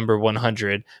number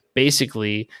 100.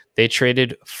 Basically, they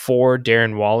traded for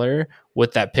Darren Waller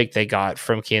with that pick they got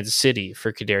from Kansas City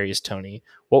for Kadarius Toney.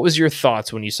 What was your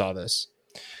thoughts when you saw this?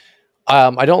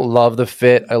 I don't love the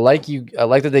fit. I like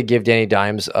that they give Danny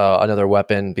Dimes another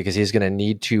weapon, because he's going to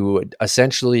need to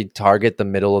essentially target the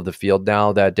middle of the field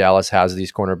now that Dallas has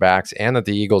these cornerbacks, and that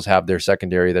the Eagles have their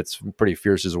secondary that's pretty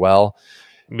fierce as well.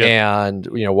 Yep. And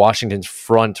Washington's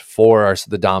front 4 are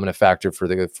the dominant factor for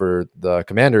the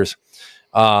Commanders.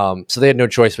 So they had no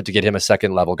choice but to get him a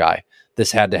second level guy.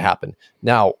 This had to happen.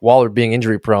 Now, Waller being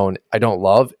injury prone, I don't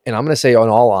love, and I'm going to say, in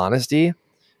all honesty,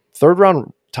 3rd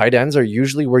round tight ends are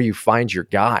usually where you find your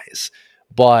guys.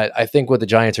 But I think what the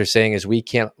Giants are saying is, we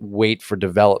can't wait for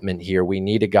development here. We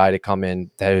need a guy to come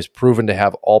in that is proven to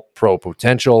have all pro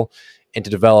potential and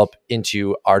to develop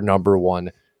into our number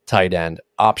 1 tight end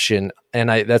option. And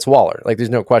that's Waller. Like, there's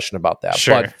no question about that.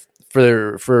 Sure.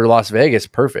 But for Las Vegas,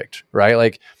 perfect, right?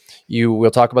 Like,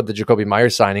 we'll talk about the Jacoby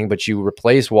Myers signing, but you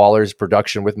replace Waller's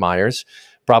production with Myers.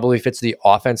 Probably fits the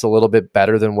offense a little bit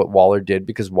better than what Waller did,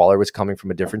 because Waller was coming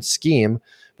from a different scheme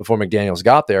before McDaniels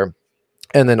got there.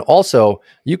 And then also,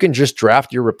 you can just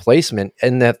draft your replacement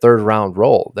in that 3rd round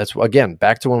role. That's, again,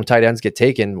 back to when tight ends get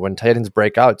taken. When tight ends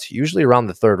break out, it's usually around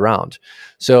the 3rd round.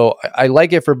 So I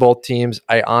like it for both teams.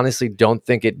 I honestly don't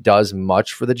think it does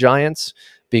much for the Giants,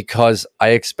 because I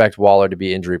expect Waller to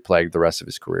be injury plagued the rest of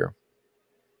his career.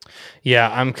 Yeah,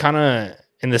 I'm kind of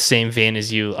in the same vein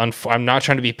as you. I'm not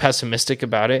trying to be pessimistic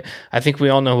about it. I think we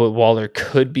all know what Waller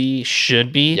could be,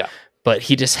 should be, but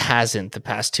he just hasn't the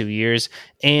past 2 years.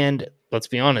 And let's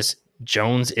be honest,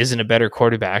 Jones isn't a better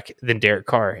quarterback than Derek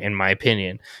Carr, in my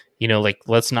opinion.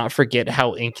 Let's not forget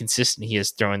how inconsistent he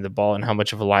is throwing the ball and how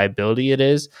much of a liability it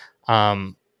is.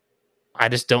 I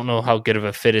just don't know how good of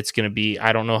a fit it's going to be.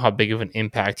 I don't know how big of an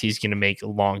impact he's going to make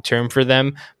long-term for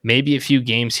them. Maybe a few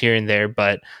games here and there,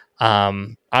 but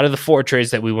out of the 4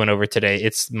 trades that we went over today,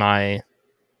 it's my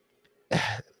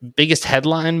biggest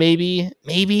headline, maybe.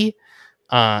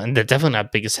 And they're definitely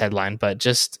not biggest headline, but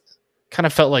just kind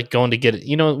of felt like going to get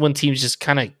it. When teams just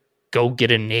kind of go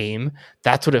get a name,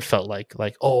 that's what it felt like.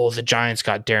 Like, oh, the Giants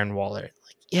got Darren Waller.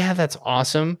 Like, yeah, that's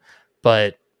awesome,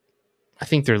 but I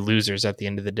think they're losers at the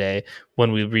end of the day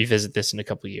when we revisit this in a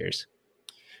couple of years.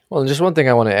 Well, and just one thing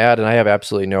I want to add, and I have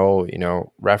absolutely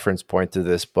no, reference point to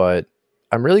this, but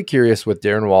I'm really curious with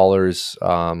Darren Waller's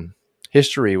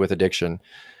history with addiction,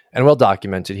 and well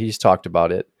documented. He's talked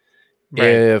about it.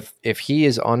 Right. If he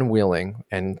is unwilling,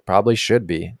 and probably should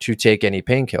be, to take any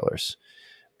painkillers,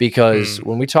 because Mm.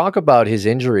 when we talk about his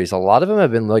injuries, a lot of them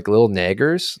have been like little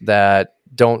naggers that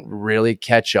don't really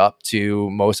catch up to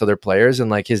most other players, and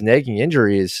like his nagging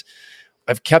injuries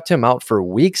have kept him out for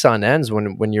weeks on ends.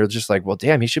 When you're just like, well,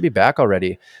 damn, he should be back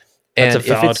already. That's a And if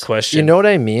valid it's, you question. know what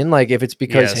I mean? Like if it's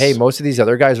because, hey, Yes. most of these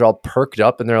other guys are all perked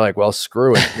up and they're like, well,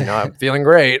 screw it. I'm feeling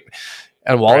great.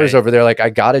 And Waller's Right. over there like, I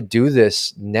got to do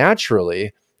this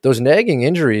naturally. Those nagging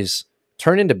injuries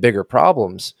turn into bigger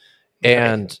problems. Right.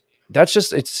 And that's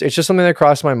just, it's just something that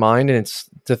crossed my mind. And it's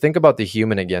to think about the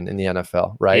human again in the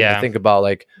NFL, right? And to Yeah. think about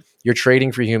like you're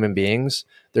trading for human beings.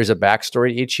 There's a backstory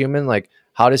to each human. Like,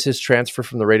 how does his transfer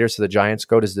from the Raiders to the Giants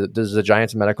go? Does the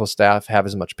Giants medical staff have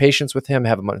as much patience with him,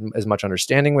 have as much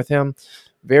understanding with him?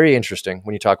 Very interesting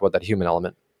when you talk about that human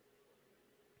element.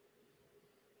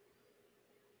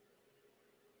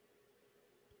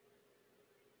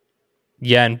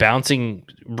 Yeah, and bouncing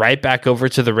right back over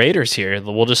to the Raiders here.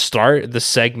 We'll just start the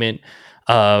segment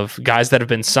of guys that have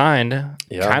been signed.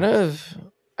 Yeah. Kind of,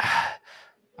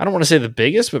 I don't want to say the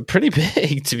biggest, but pretty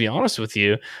big, to be honest with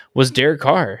you, was Derek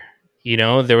Carr.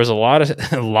 There was a lot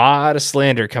of a lot of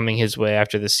slander coming his way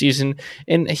after the season,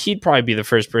 and he'd probably be the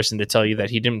first person to tell you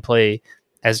that he didn't play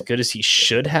as good as he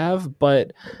should have.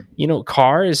 But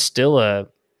Carr is still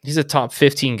he's a top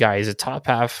 15 guy. He's a top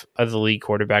half of the league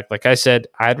quarterback. Like I said,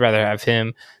 I'd rather have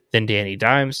him than Danny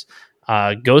Dimes.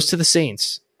 Goes to the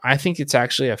Saints. I think it's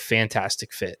actually a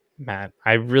fantastic fit, Matt.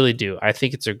 I really do. I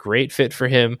think it's a great fit for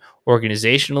him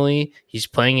organizationally. He's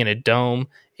playing in a dome,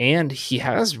 and he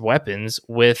has weapons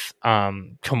with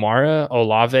Kamara,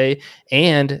 Olave,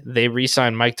 and they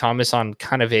re-signed Mike Thomas on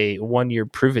kind of a 1-year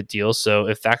prove-it deal. So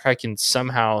if that guy can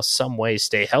somehow, some way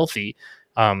stay healthy,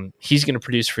 he's going to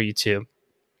produce for you too.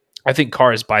 I think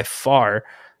Carr is by far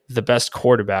the best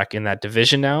quarterback in that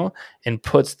division now and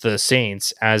puts the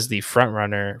Saints as the front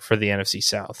runner for the NFC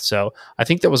South. So I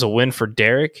think that was a win for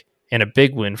Derek and a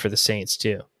big win for the Saints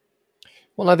too.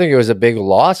 Well, I think it was a big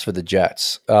loss for the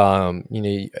Jets. All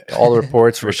the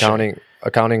reports For were sure.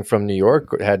 accounting from New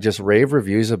York had just rave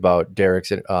reviews about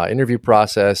Derek's interview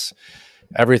process,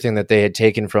 everything that they had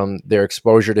taken from their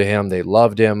exposure to him. They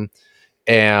loved him.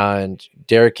 And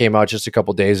Derek came out just a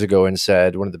couple days ago and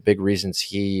said one of the big reasons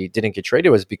he didn't get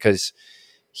traded was because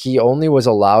he only was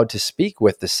allowed to speak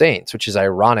with the Saints, which is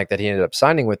ironic that he ended up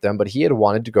signing with them, but he had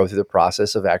wanted to go through the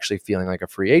process of actually feeling like a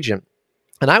free agent.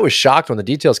 And I was shocked when the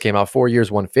details came out, 4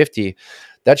 years, 150.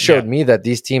 That showed Yeah. me that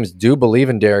these teams do believe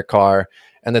in Derek Carr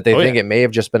and that they think Yeah. it may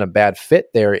have just been a bad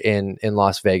fit there in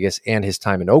Las Vegas and his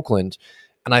time in Oakland.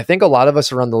 And I think a lot of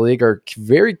us around the league are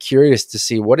very curious to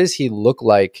see what does he look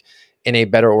like in a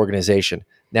better organization.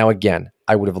 Now, again,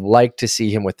 I would have liked to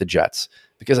see him with the Jets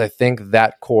because I think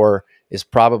that core is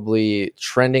probably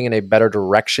trending in a better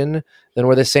direction than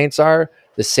where the Saints are.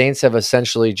 The Saints have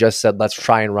essentially just said, let's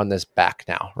try and run this back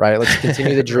now, right? Let's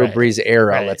continue the Drew Right. Brees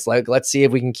era. Right. Let's see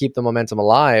if we can keep the momentum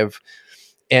alive.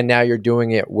 And now you're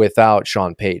doing it without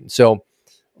Sean Payton. So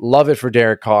love it for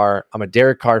Derek Carr. I'm a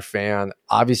Derek Carr fan.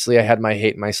 Obviously, I had my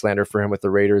hate and my slander for him with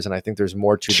the Raiders, and I think there's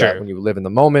more to that Sure. when you live in the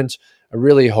moment. I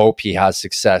really hope he has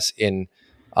success in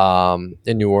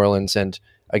New Orleans. And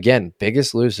again,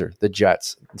 biggest loser, the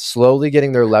Jets, slowly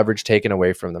getting their leverage taken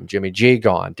away from them. Jimmy G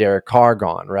gone, Derek Carr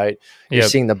gone, right? You're Yep.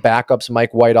 seeing the backups,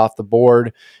 Mike White off the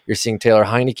board. You're seeing Taylor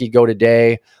Heineke go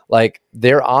today. Like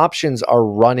their options are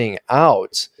running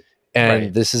out. And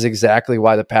Right. this is exactly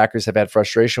why the Packers have had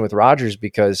frustration with Rodgers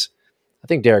because I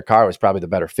think Derek Carr was probably the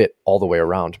better fit all the way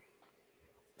around.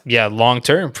 Yeah, long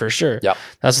term for sure. Yeah.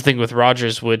 That's the thing with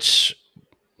Rodgers, which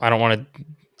I don't want to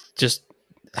just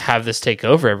have this take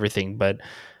over everything, but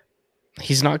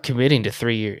he's not committing to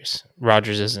 3 years.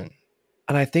 Rodgers isn't.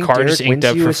 And I think Carr Derek just inked wins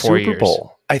up you for a 4 Super years.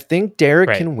 Bowl. I think Derek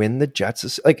Right. can win the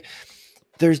Jets. Like,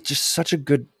 there's just such a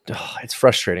good. It's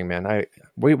frustrating, man.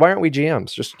 Why aren't we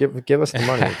GMs? Just give us the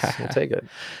money. We'll take it.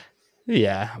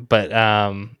 Yeah, but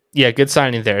yeah, good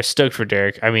signing there. Stoked for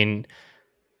Derek. I mean,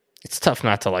 it's tough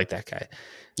not to like that guy.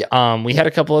 Yeah. We had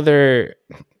a couple other,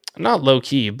 not low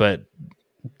key, but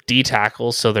D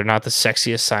tackles, so they're not the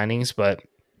sexiest signings, but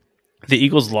the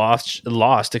Eagles lost,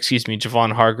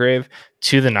 Javon Hargrave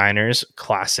to the Niners.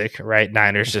 Classic, right?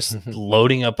 Niners just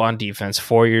loading up on defense.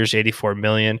 4 years, $84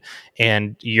 million,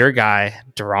 and your guy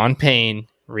Daron Payne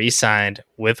re-signed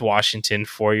with Washington,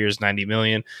 4 years, $90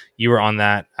 million. You were on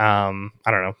that. I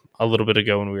don't know, a little bit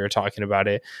ago when we were talking about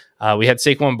it. We had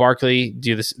Saquon Barkley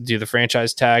do the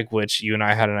franchise tag, which you and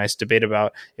I had a nice debate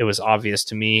about. It was obvious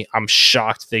to me. I'm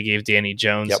shocked they gave Danny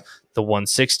Jones the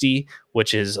 160,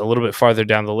 which is a little bit farther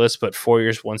down the list, but 4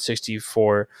 years, 160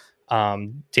 for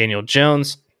Daniel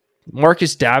Jones.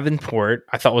 Marcus Davenport,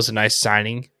 I thought was a nice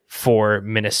signing for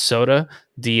Minnesota.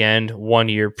 The end, 1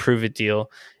 year prove it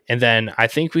deal. And then I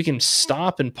think we can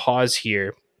stop and pause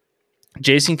here.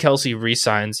 Jason Kelce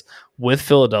re-signs with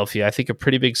Philadelphia. I think a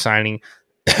pretty big signing.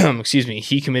 Excuse me.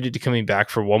 He committed to coming back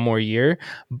for 1 more year,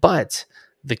 but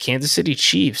the Kansas City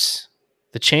Chiefs,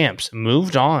 the champs,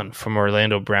 moved on from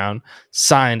Orlando Brown,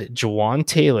 signed Jawan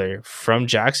Taylor from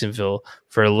Jacksonville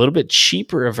for a little bit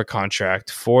cheaper of a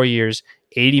contract, 4 years,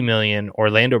 $80 million.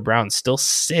 Orlando Brown still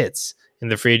sits in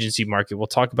the free agency market. We'll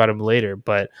talk about him later,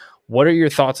 but what are your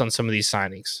thoughts on some of these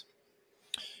signings?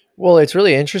 Well, it's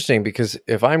really interesting because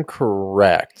if I'm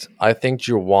correct, I think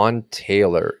Jawan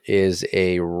Taylor is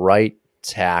a right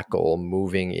tackle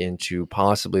moving into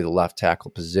possibly the left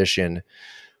tackle position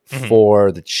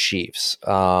for the Chiefs.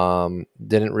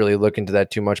 Didn't really look into that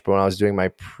too much, but when I was doing my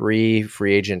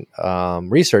pre-free agent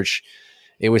research,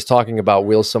 it was talking about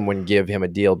will someone give him a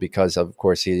deal because, of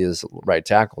course, he is right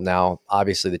tackle. Now,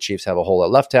 obviously, the Chiefs have a hole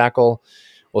at left tackle.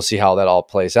 We'll see how that all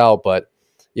plays out. But,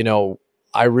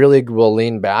 I really will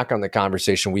lean back on the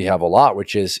conversation we have a lot,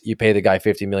 which is you pay the guy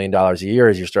 $50 million a year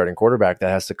as your starting quarterback. That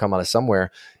has to come out of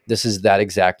somewhere. This is that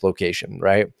exact location,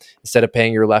 right? Instead of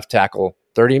paying your left tackle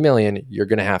 $30 million, you're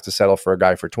going to have to settle for a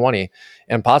guy for 20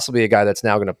 and possibly a guy that's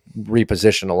now going to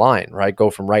reposition a line, right? Go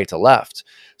from right to left.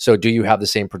 So do you have the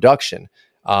same production?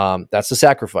 That's the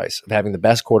sacrifice of having the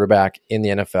best quarterback in the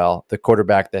NFL, the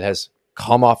quarterback that has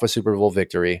come off a Super Bowl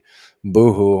victory.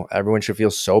 Boo-hoo. Everyone should feel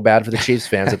so bad for the Chiefs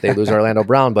fans that they lose Orlando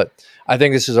Brown. But I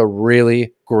think this is a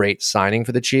really great signing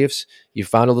for the Chiefs. You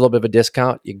found a little bit of a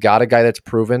discount. You got a guy that's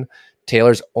proven.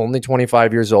 Taylor's only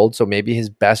 25 years old, so maybe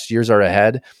his best years are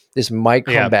ahead. This might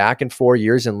come back in 4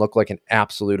 years and look like an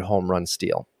absolute home run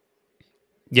steal.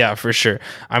 Yeah, for sure.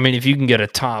 I mean, if you can get a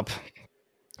top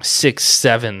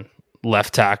 6-7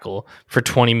 left tackle for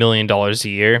 $20 million a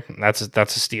year, that's a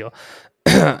steal.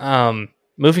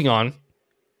 Moving on,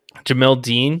 Jamel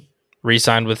Dean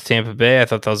re-signed with Tampa Bay. I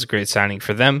thought that was a great signing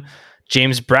for them.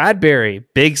 James Bradbury,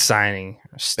 big signing,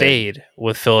 stayed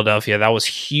with Philadelphia. That was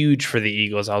huge for the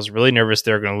Eagles. I was really nervous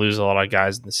they were going to lose a lot of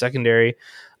guys in the secondary.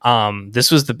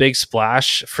 This was the big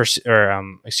splash for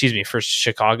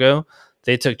Chicago.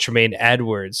 They took Tremaine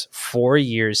Edwards, 4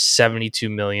 years, $72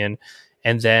 million,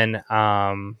 and then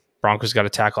Broncos got a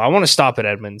tackle. I want to stop at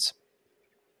Edmonds.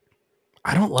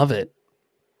 I don't love it.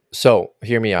 So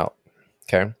hear me out.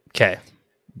 Okay.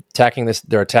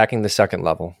 They're attacking the second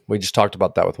level. We just talked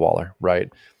about that with Waller, right?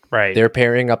 Right. They're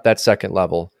pairing up that second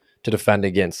level to defend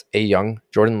against a young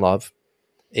Jordan Love,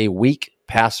 a weak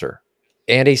passer,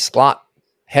 and a slot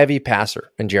heavy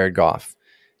passer in Jared Goff,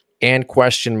 and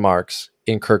question marks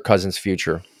in Kirk Cousins'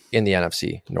 future in the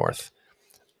NFC North.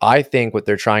 I think what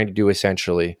they're trying to do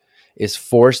essentially is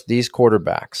force these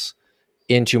quarterbacks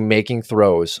into making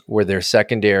throws where their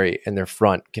secondary and their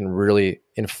front can really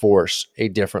enforce a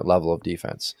different level of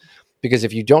defense. Because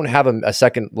if you don't have a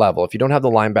second level, if you don't have the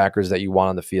linebackers that you want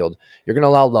on the field, you're going to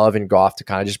allow Love and Goff to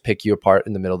kind of just pick you apart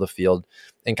in the middle of the field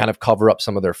and kind of cover up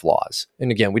some of their flaws.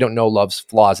 And again, we don't know Love's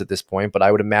flaws at this point, but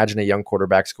I would imagine a young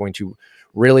quarterback's going to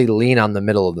really lean on the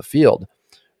middle of the field.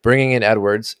 Bringing in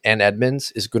Edwards and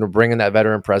Edmonds is going to bring in that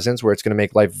veteran presence where it's going to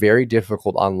make life very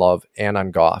difficult on Love and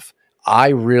on Goff. I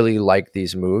really like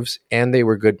these moves, and they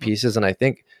were good pieces, and I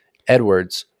think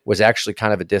Edwards was actually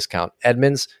kind of a discount.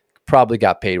 Edmonds probably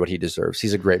got paid what he deserves.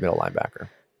 He's a great middle linebacker.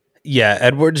 Yeah,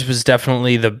 Edwards was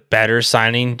definitely the better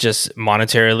signing just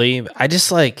monetarily. I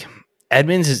just like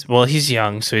Edmonds he's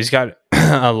young, so he's got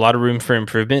a lot of room for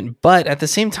improvement, but at the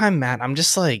same time, Matt, I'm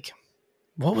just like,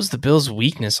 what was the Bills'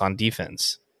 weakness on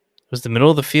defense? It was the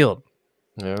middle of the field.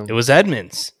 Yeah. It was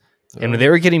Edmonds, and when they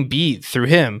were getting beat through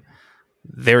him,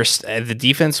 the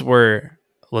defense were,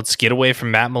 let's get away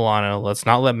from Matt Milano. Let's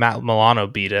not let Matt Milano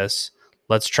beat us.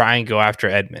 Let's try and go after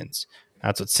Edmonds.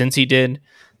 That's what Cincy did.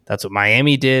 That's what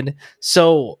Miami did.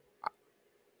 So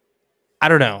I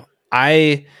don't know.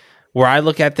 Where I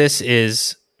look at this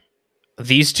is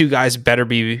these two guys better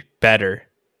be better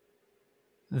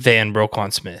than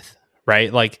Roquan Smith,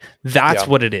 right? Like that's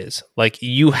what it is. Like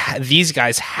these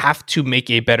guys have to make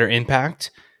a better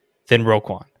impact than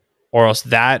Roquan, or else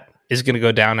that is going to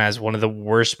go down as one of the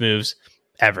worst moves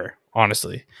ever,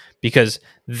 honestly, because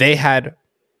they had,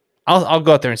 I'll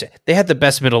go out there and say, they had the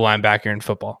best middle linebacker in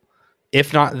football,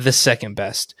 if not the second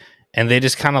best, and they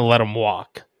just kind of let him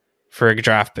walk for a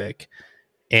draft pick.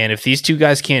 And if these two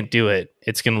guys can't do it,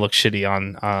 it's going to look shitty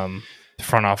on the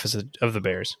front office of the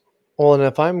Bears. Well, and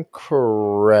if I'm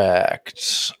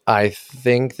correct, I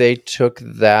think they took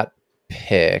that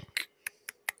pick.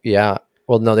 Yeah.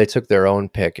 Well, no, they took their own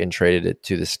pick and traded it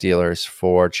to the Steelers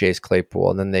for Chase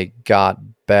Claypool. And then they got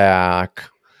back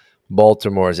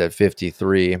Baltimore's at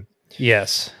 53.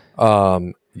 Yes.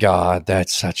 God,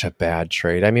 that's such a bad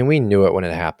trade. I mean, we knew it when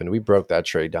it happened. We broke that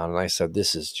trade down, and I said,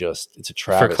 "This is it's a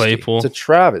travesty." For Claypool, it's a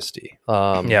travesty.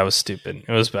 Yeah, it was stupid.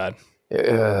 It was bad.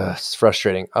 It's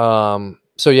frustrating.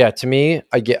 So yeah, to me,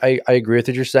 I agree with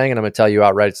what you're saying, and I'm going to tell you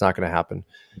outright, it's not going to happen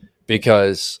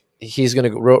because Roquan's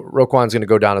going to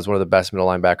go down as one of the best middle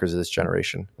linebackers of this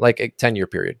generation, like a 10-year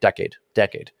period, decade.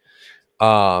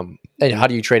 And how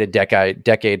do you trade a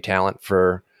decade talent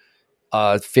for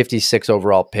a 56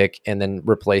 overall pick and then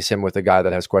replace him with a guy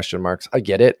that has question marks? I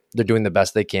get it. They're doing the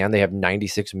best they can. They have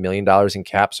 $96 million in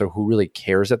cap. So who really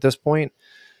cares at this point?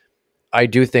 I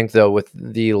do think, though, with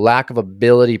the lack of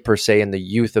ability per se and the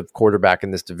youth of quarterback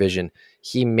in this division,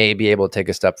 he may be able to take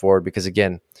a step forward because,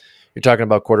 again, you're talking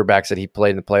about quarterbacks that he played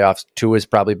in the playoffs. Tua is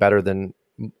probably better than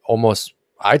almost,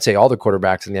 I'd say, all the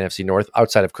quarterbacks in the NFC North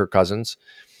outside of Kirk Cousins.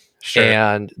 Sure.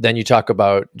 And then you talk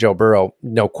about Joe Burrow,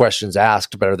 no questions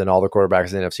asked, better than all the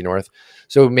quarterbacks in the NFC North.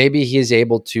 So maybe he is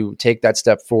able to take that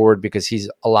step forward because he's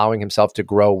allowing himself to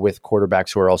grow with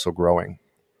quarterbacks who are also growing.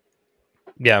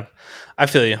 Yeah, I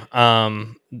feel you.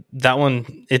 That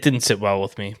one, it didn't sit well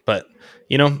with me, but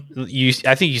I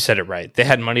think you said it right. They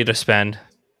had money to spend.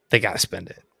 They got to spend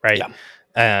it, right?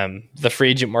 Yeah. The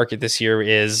free agent market this year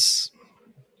is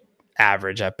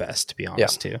average at best, to be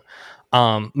honest, too.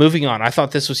 Moving on, I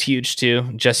thought this was huge too.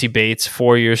 Jesse Bates,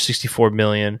 4 years, $64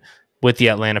 million with the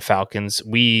Atlanta Falcons.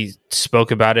 We spoke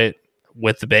about it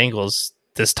with the Bengals.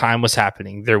 This time was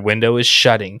happening. Their window is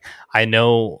shutting. I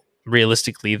know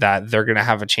realistically that they're going to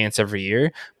have a chance every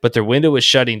year, but their window is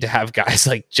shutting to have guys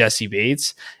like Jesse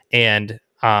Bates and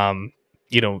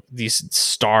these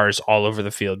stars all over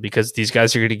the field because these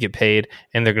guys are going to get paid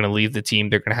and they're going to leave the team.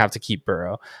 They're going to have to keep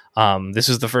Burrow. This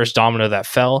was the first domino that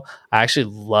fell. I actually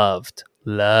loved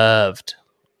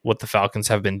what the Falcons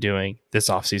have been doing this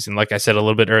offseason. Like I said a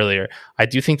little bit earlier, I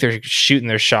do think they're shooting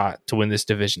their shot to win this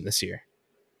division this year.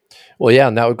 Well, yeah,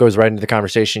 and that goes right into the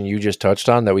conversation you just touched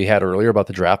on that we had earlier about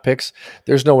the draft picks.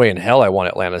 There's no way in hell I want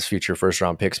Atlanta's future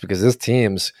first-round picks because this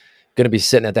team's going to be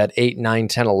sitting at that 8, 9,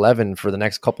 10, 11 for the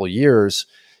next couple of years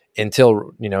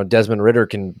until, Desmond Ridder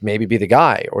can maybe be the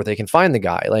guy or they can find the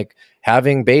guy. Like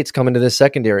having Bates come into this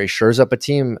secondary shores up a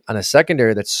team on a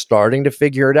secondary that's starting to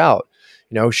figure it out.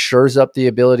 Shores up the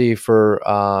ability for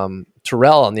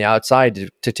Terrell on the outside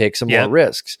to take some more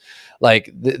risks.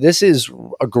 Like this is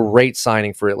a great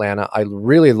signing for Atlanta. I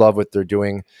really love what they're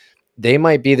doing. They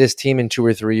might be this team in 2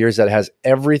 or 3 years that has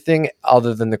everything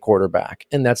other than the quarterback.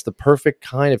 And that's the perfect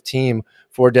kind of team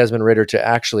for Desmond Ridder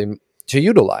to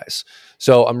utilize.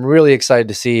 So I'm really excited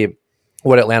to see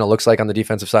what Atlanta looks like on the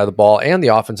defensive side of the ball and the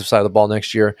offensive side of the ball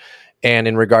next year. And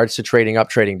in regards to trading up,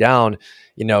 trading down,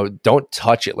 don't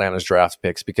touch Atlanta's draft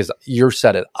picks because you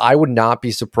said it. I would not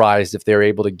be surprised if they're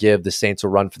able to give the Saints a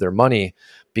run for their money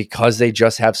because they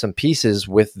just have some pieces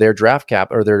with their draft cap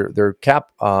or their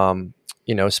cap,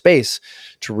 space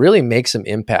to really make some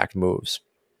impact moves.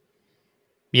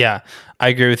 Yeah, I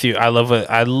agree with you. I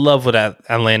love what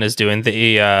Atlanta's doing.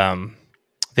 They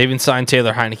even signed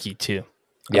Taylor Heineke too.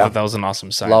 I thought that was an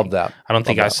awesome signing. Love that. I don't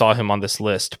think I saw him on this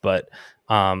list, but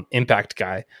impact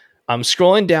guy. I'm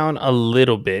scrolling down a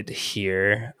little bit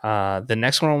here. The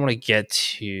next one I want to get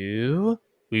to,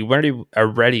 we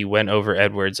already went over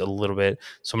Edwards a little bit,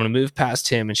 so I'm going to move past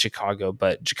him in Chicago.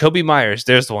 But Jacoby Myers,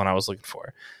 there's the one I was looking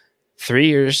for. 3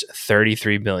 years,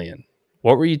 $33 million.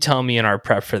 What were you telling me in our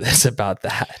prep for this about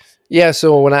that? Yeah,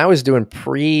 so when I was doing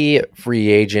pre-free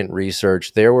agent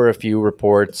research, there were a few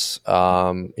reports,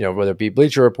 whether it be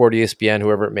Bleacher Report, ESPN,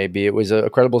 whoever it may be, it was a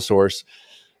credible source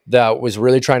that was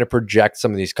really trying to project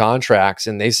some of these contracts.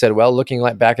 And they said, well, looking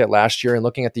back at last year and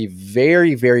looking at the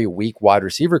very, very weak wide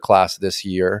receiver class this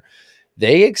year,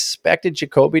 they expected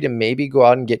Jacoby to maybe go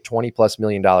out and get $20+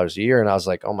 million a year. And I was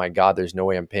like, oh my God, there's no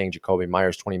way I'm paying Jacoby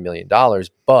Myers $20 million.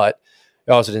 But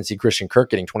I also didn't see Christian Kirk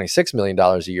getting $26 million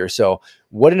a year. So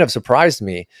wouldn't have surprised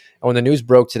me. And when the news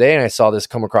broke today and I saw this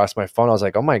come across my phone, I was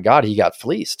like, oh my God, he got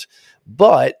fleeced.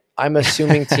 But I'm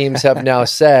assuming teams have now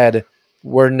said,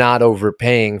 we're not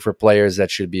overpaying for players that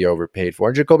should be overpaid for.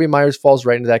 And Jacoby Myers falls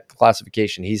right into that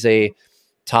classification. He's a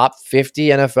top 50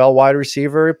 NFL wide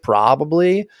receiver,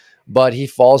 probably, but he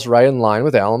falls right in line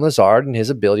with Allen Lazard and his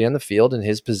ability on the field and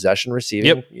his possession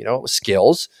receiving,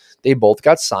 skills. They both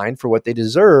got signed for what they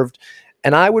deserved.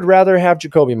 And I would rather have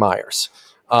Jacoby Myers.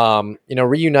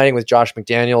 Reuniting with Josh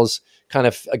McDaniels, kind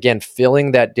of again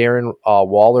filling that Darren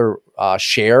Waller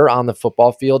share on the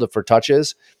football field for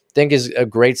touches. I think is a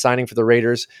great signing for the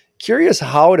Raiders. Curious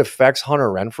how it affects Hunter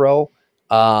Renfrow.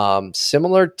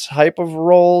 Similar type of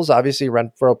roles. Obviously,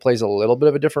 Renfrow plays a little bit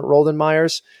of a different role than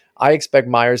Myers. I expect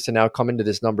Myers to now come into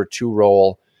this number 2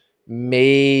 role,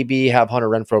 maybe have Hunter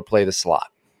Renfrow play the slot.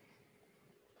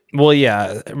 Well,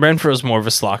 yeah, Renfro's more of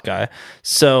a slot guy,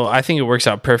 so I think it works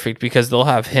out perfect because they'll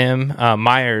have him,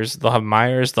 Myers, they'll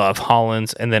have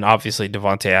Hollins, and then obviously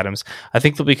Devontae Adams. I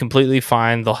think they'll be completely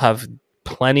fine. They'll have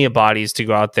plenty of bodies to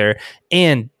go out there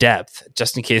and depth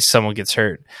just in case someone gets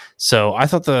hurt. So I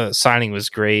thought the signing was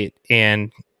great,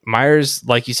 and Myers,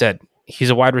 like you said,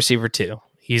 he's a wide receiver 2.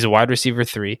 He's a wide receiver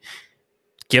 3.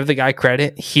 Give the guy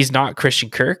credit. He's not Christian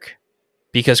Kirk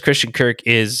because Christian Kirk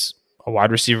is a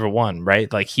wide receiver 1,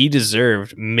 right? Like he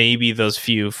deserved maybe those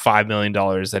few $5 million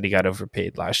that he got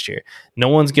overpaid last year. No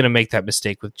one's going to make that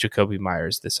mistake with Jacoby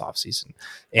Myers this offseason.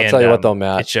 I'll tell you what though,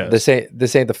 Matt, this ain't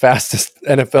the fastest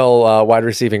NFL wide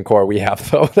receiving core we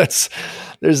have though.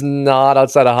 There's not,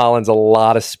 outside of Hollins, a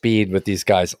lot of speed with these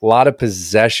guys, a lot of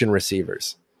possession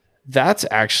receivers. That's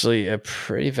actually a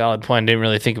pretty valid point. I didn't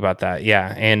really think about that.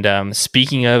 Yeah. And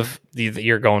speaking of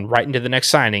you're going right into the next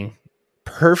signing.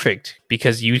 Perfect,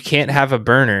 because you can't have a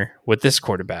burner with this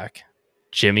quarterback,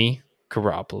 Jimmy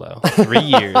Garoppolo. 3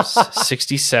 years,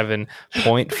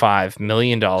 $67.5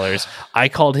 million. I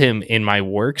called him in my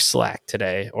work Slack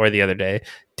today or the other day,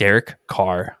 Derek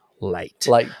Carr light.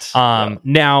 Yeah.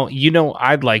 Now,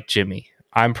 I'd like Jimmy.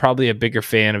 I'm probably a bigger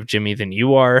fan of Jimmy than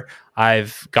you are.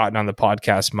 I've gotten on the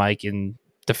podcast, Mike, and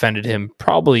defended him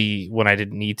probably when I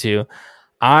didn't need to.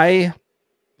 I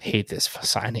hate this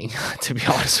signing, to be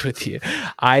honest with you.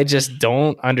 I just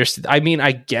don't understand. I mean,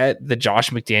 I get the Josh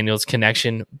McDaniels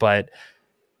connection, but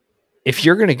if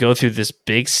you're going to go through this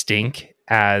big stink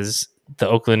as the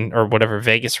Oakland or whatever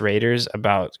Vegas Raiders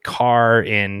about Carr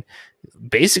and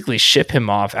basically ship him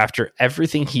off after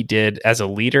everything he did as a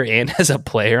leader and as a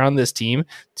player on this team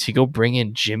to go bring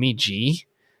in Jimmy G,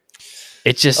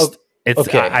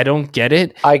 okay. I don't get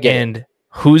it. I get it.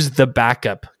 Who's the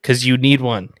backup? Because you need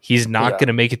one. He's not going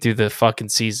to make it through the fucking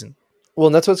season. Well,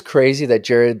 and that's what's crazy that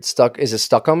Jared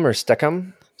Stidham or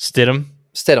Steckham? Stidham.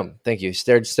 Thank you.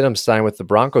 Jared Stidham signed with the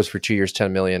Broncos for 2 years,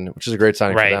 $10 million, which is a great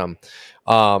signing for them.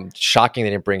 Shocking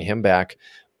they didn't bring him back.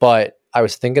 But I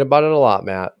was thinking about it a lot,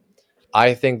 Matt.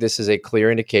 I think this is a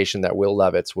clear indication that Will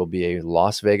Levis will be a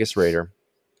Las Vegas Raider.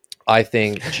 I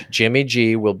think Jimmy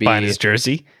G will be buying his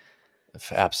jersey.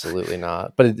 Absolutely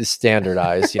not. But it is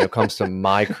standardized, comes to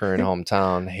my current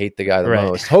hometown. Hate the guy the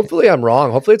most. Hopefully I'm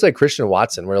wrong. Hopefully it's like Christian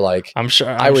Watson. Where like I'm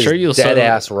sure you'll dead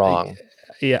ass wrong.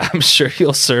 Yeah, I'm sure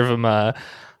you'll serve him a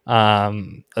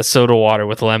soda water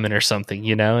with lemon or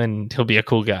something, and he'll be a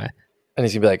cool guy. And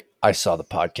he's gonna be like, I saw the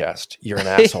podcast. You're an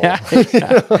asshole.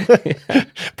 Yeah.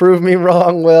 Prove me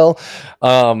wrong, Will.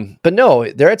 But no,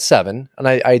 they're at 7. And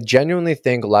I genuinely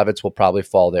think Levis will probably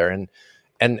fall there.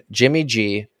 And Jimmy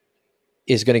G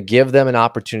is going to give them an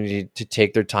opportunity to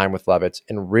take their time with Levis.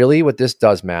 And really what this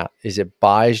does, Matt, is it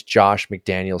buys Josh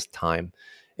McDaniels time.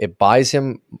 It buys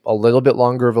him a little bit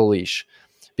longer of a leash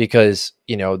because,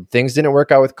 things didn't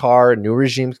work out with Carr, new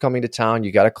regime's coming to town.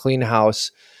 You got to clean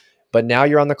house, but now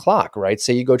you're on the clock, right?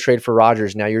 Say you go trade for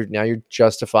Rodgers. Now you're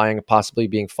justifying possibly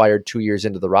being fired 2 years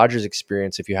into the Rodgers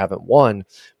experience if you haven't won.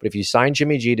 But if you sign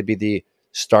Jimmy G to be the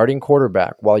starting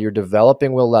quarterback while you're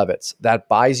developing Will Levis, that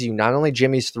buys you not only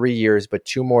Jimmy's 3 years, but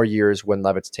 2 more years when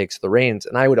Levis takes the reins.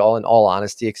 And I would in all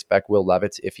honesty, expect Will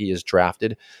Levis, if he is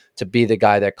drafted, to be the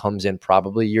guy that comes in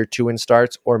probably year 2 and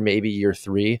starts, or maybe year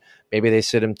 3. Maybe they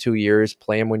sit him 2 years,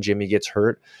 play him when Jimmy gets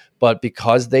hurt. But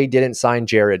because they didn't sign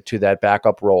Jared to that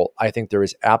backup role, I think there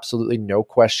is absolutely no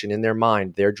question in their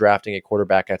mind they're drafting a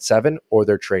quarterback at 7 or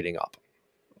they're trading up.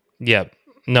 Yeah.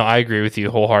 No, I agree with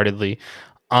you wholeheartedly.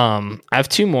 I have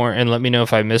 2 more, and let me know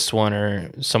if I missed one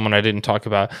or someone I didn't talk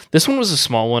about. This one was a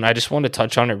small one. I just want to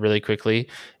touch on it really quickly,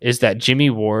 is that Jimmy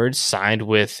Ward signed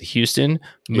with Houston,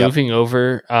 moving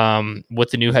over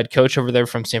with the new head coach over there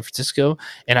from San Francisco.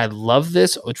 And I love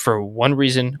this for one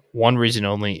reason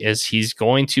only, is he's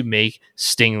going to make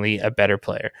Stingley a better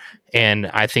player. And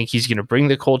I think he's going to bring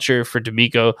the culture for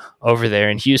D'Amico over there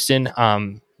in Houston.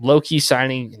 Low-key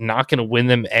signing, not going to win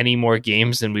them any more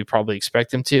games than we probably expect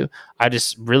them to. I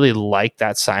just really like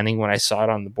that signing when I saw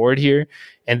it on the board here.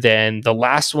 And then the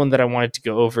last one that I wanted to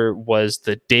go over was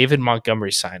the David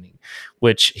Montgomery signing,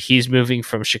 which he's moving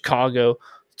from Chicago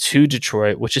to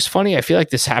Detroit, which is funny. I feel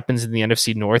like this happens in the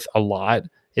NFC North a lot,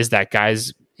 is that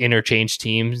guys interchange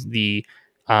teams. The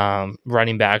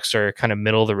running backs are kind of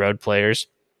middle-of-the-road players.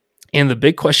 And the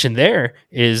big question there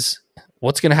is,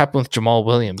 what's going to happen with Jamal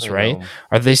Williams, I right? know.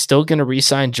 Are they still going to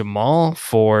re-sign Jamal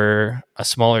for a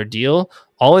smaller deal?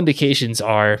 All indications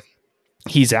are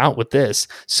he's out with this.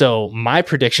 So my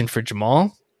prediction for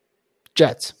Jamal,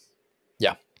 Jets.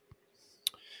 Yeah.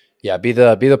 Yeah. Be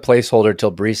the placeholder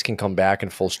till Brees can come back in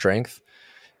full strength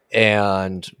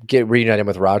and get reunited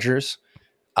with Rodgers.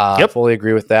 Yep. Fully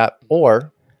agree with that.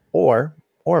 Or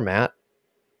Matt,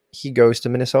 he goes to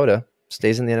Minnesota,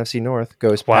 stays in the NFC North,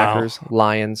 goes Wow. Packers,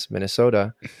 Lions,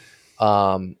 Minnesota.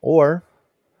 Or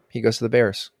he goes to the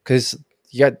Bears because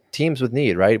you got teams with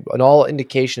need, right? And all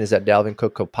indication is that Dalvin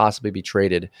Cook could possibly be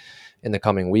traded in the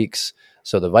coming weeks.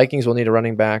 So the Vikings will need a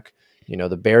running back.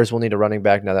 The Bears will need a running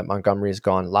back now that Montgomery is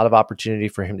gone. A lot of opportunity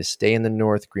for him to stay in the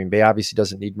North. Green Bay obviously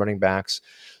doesn't need running backs.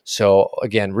 So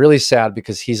again, really sad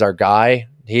because he's our guy.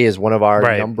 He is one of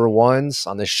our number ones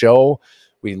on the show.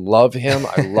 We love him.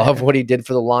 I love what he did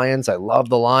for the Lions. I love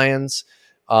the Lions.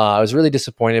 I was really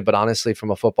disappointed, but honestly,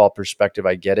 from a football perspective,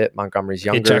 I get it. Montgomery's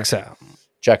younger. It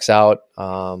checks out.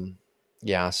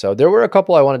 Yeah, so there were a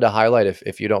couple I wanted to highlight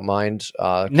if you don't mind.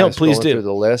 No, please do. Through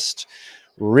the list.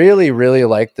 Really, really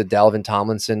like the Dalvin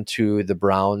Tomlinson to the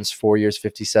Browns, 4 years,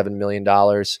 $57 million.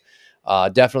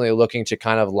 Definitely looking to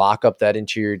kind of lock up that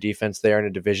interior defense there in a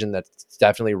division that's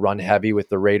definitely run heavy with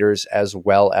the Raiders as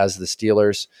well as the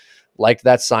Steelers. Liked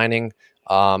that signing.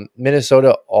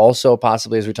 Minnesota also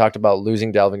possibly, as we talked about,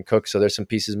 losing Dalvin Cook. So there's some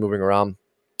pieces moving around.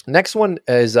 Next one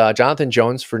is Jonathan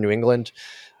Jones for New England.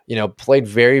 Played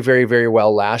very, very, very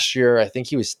well last year. I think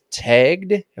he was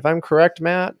tagged, if I'm correct,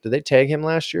 Matt. Did they tag him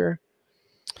last year?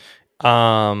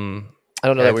 I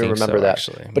don't know that we remember that.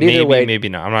 Actually. But either way, maybe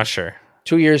not. I'm not sure.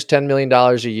 2 years, $10 million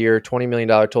a year, $20 million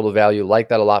total value. Like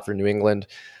that a lot for New England.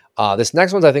 This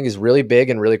next one I think is really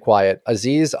big and really quiet.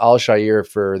 Azeez Al-Shaair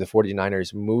for the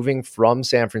 49ers, moving from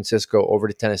San Francisco over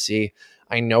to Tennessee.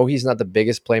 I know he's not the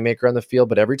biggest playmaker on the field,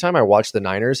 but every time I watch the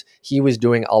Niners, he was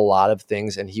doing a lot of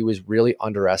things, and he was really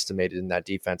underestimated in that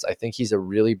defense. I think he's a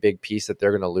really big piece that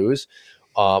they're going to lose.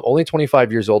 Only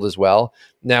 25 years old as well.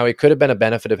 Now, it could have been a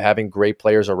benefit of having great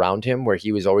players around him where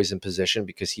he was always in position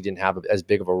because he didn't have as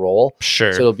big of a role.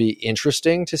 Sure. So it'll be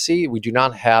interesting to see. We do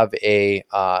not have a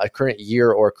current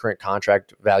year or current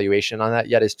contract valuation on that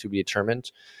yet, is to be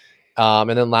determined. And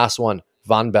then last one,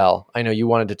 Von Bell. I know you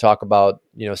wanted to talk about,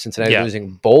 Cincinnati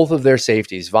losing both of their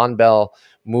safeties. Von Bell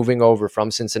moving over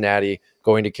from Cincinnati,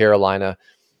 going to Carolina.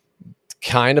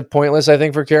 Kind of pointless, I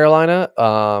think, for Carolina.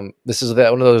 This is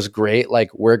one of those great,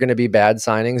 we're going to be bad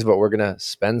signings, but we're going to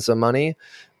spend some money.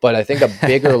 But I think a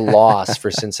bigger loss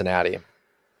for Cincinnati.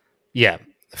 Yeah,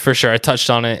 for sure. I touched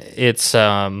on it. It's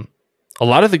a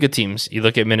lot of the good teams. You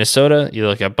look at Minnesota, you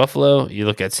look at Buffalo, you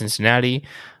look at Cincinnati.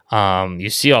 You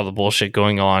see all the bullshit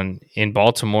going on in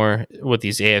Baltimore with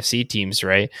these AFC teams,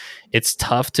 right? It's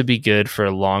tough to be good for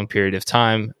a long period of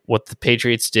time. What the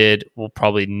Patriots did will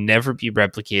probably never be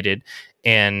replicated.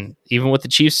 And even with the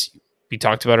Chiefs, we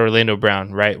talked about Orlando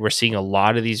Brown, right? We're seeing a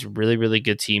lot of these really, really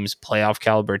good teams, playoff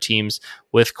caliber teams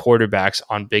with quarterbacks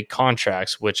on big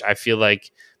contracts, which I feel like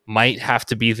might have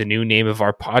to be the new name of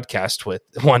our podcast with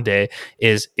one day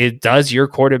is does your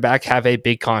quarterback have a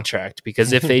big contract?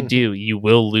 Because if they do, you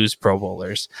will lose Pro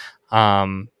Bowlers.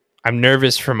 I'm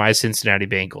nervous for my Cincinnati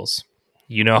Bengals.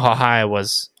 You know how high I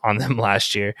was on them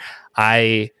last year.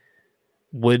 I'm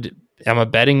a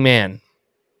betting man.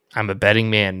 I'm a betting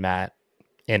man, Matt,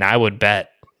 and I would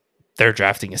bet they're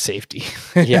drafting a safety.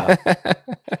 Yeah.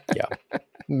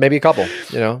 Maybe a couple,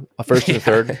 a first and a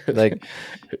third. Like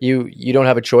you don't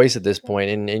have a choice at this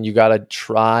point, and you got to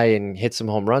try and hit some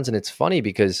home runs. And it's funny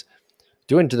because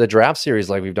doing to the draft series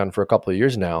like we've done for a couple of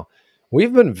years now,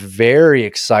 we've been very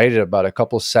excited about a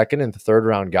couple second and third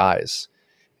round guys.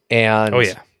 And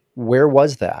where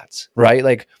was that? Right?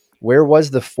 Like, where was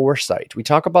the foresight? We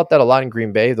talk about that a lot in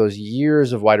Green Bay, those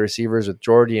years of wide receivers with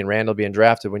Jordy and Randall being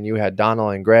drafted when you had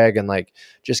Donald and Greg, and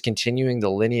just continuing the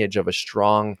lineage of a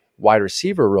strong wide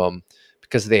receiver room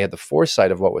because they had the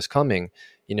foresight of what was coming.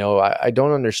 I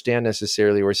don't understand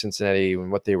necessarily where Cincinnati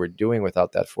and what they were doing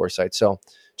without that foresight. So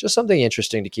just something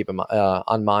interesting to keep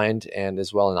on mind and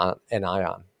as well an eye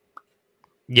on.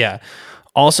 Yeah.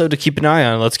 Also to keep an eye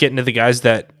on, let's get into the guys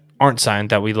that aren't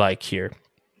signed that we like here.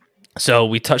 So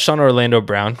we touched on Orlando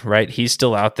Brown, right? He's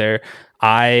still out there.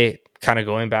 I kind of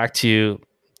going back to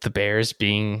the Bears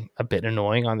being a bit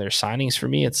annoying on their signings for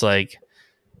me. It's like,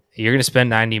 you're going to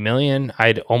spend $90 million.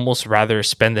 I'd almost rather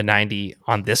spend the 90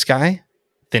 on this guy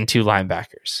than two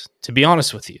linebackers. To be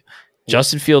honest with you,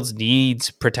 Justin Fields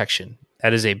needs protection.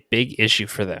 That is a big issue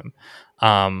for them.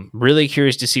 Really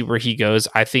curious to see where he goes.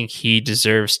 I think he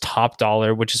deserves top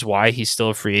dollar, which is why he's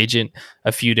still a free agent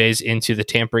a few days into the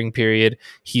tampering period.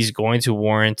 He's going to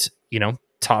warrant,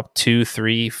 top 2,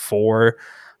 3, 4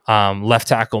 left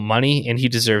tackle money, and he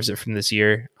deserves it from this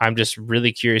year. I'm just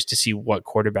really curious to see what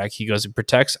quarterback he goes and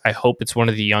protects. I hope it's one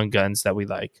of the young guns that we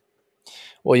like.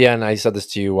 Well, yeah, and I said this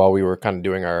to you while we were kind of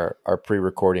doing our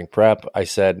pre-recording prep. I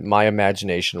said my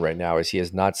imagination right now is he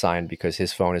is not signed because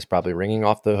his phone is probably ringing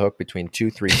off the hook between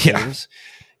 2-3 teams,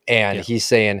 and he's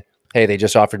saying, "Hey, they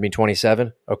just offered me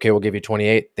 27. Okay, we'll give you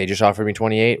 28. They just offered me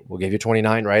 28. We'll give you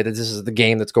 29." Right? This is the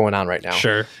game that's going on right now.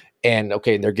 Sure. And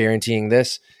okay, they're guaranteeing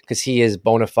this because he is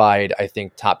bona fide. I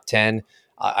think top 10.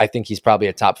 I think he's probably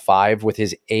a top 5 with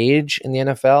his age in the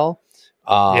NFL.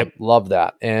 Love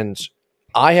that. And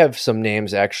I have some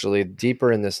names actually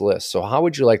deeper in this list. So how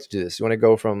would you like to do this? You want to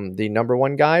go from the number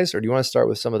 1 guys, or do you want to start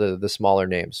with some of the smaller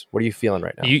names? What are you feeling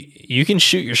right now? You can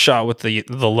shoot your shot with the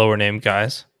lower name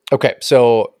guys. Okay,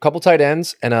 so a couple tight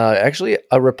ends and actually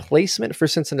a replacement for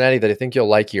Cincinnati that I think you'll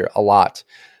like here a lot.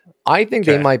 I think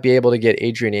they might be able to get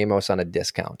Adrian Amos on a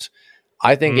discount.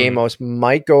 I think Amos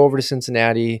might go over to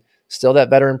Cincinnati, still that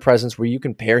veteran presence where you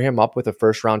can pair him up with a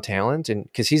first-round talent, and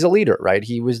because he's a leader, right?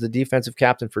 He was the defensive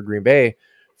captain for Green Bay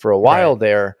for a while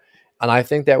there, and I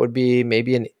think that would be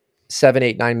maybe an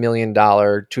 $7-9 million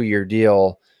 2-year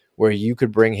deal where you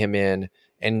could bring him in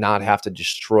and not have to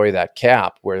destroy that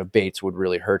cap where the Bates would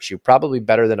really hurt you. Probably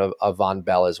better than a Von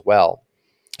Bell as well.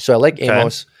 So I like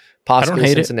Amos, possibly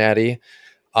Cincinnati.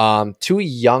 2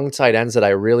 young tight ends that I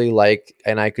really like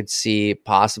and I could see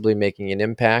possibly making an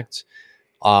impact.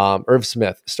 Irv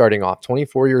Smith, starting off,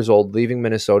 24 years old, leaving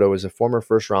Minnesota, was a former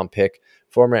first-round pick,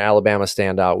 former Alabama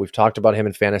standout. We've talked about him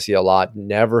in fantasy a lot.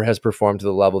 Never has performed to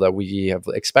the level that we have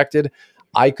expected.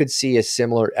 I could see a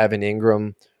similar Evan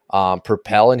Ingram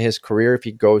propel in his career if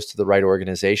he goes to the right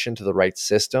organization, to the right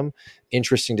system.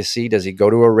 Interesting to see. Does he go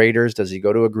to a Raiders? Does he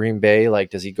go to a Green Bay?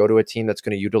 Does he go to a team that's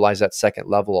going to utilize that second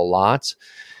level a lot?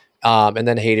 And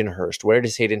then Hayden Hurst. Where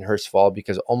does Hayden Hurst fall?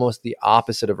 Because almost the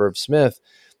opposite of Irv Smith.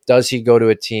 Does he go to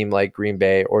a team like Green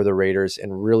Bay or the Raiders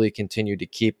and really continue to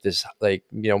keep this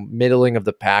middling of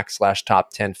the pack /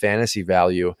 top 10 fantasy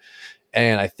value?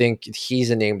 And I think he's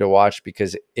a name to watch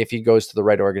because if he goes to the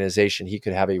right organization, he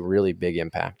could have a really big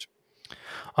impact.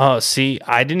 Oh, see,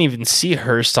 I didn't even see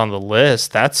Hurst on the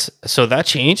list. So that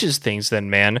changes things then,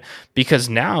 man, because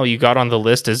now you got on the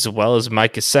list as well as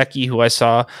Mike Gesicki, who I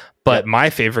saw, but my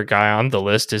favorite guy on the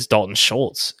list is Dalton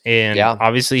Schultz. And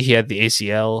obviously he had the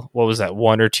ACL, what was that,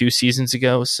 1 or 2 seasons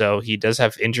ago? So he does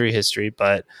have injury history,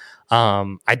 but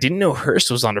I didn't know Hurst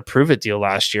was on a prove it deal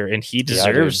last year, and he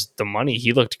deserves the money.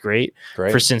 He looked great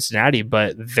for Cincinnati,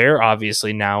 but they're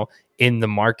obviously now in the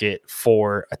market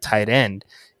for a tight end.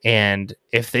 And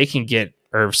if they can get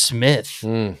Irv Smith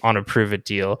on a prove it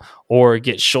deal or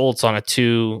get Schultz on a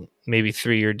 2, maybe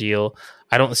 3-year deal,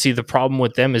 I don't see the problem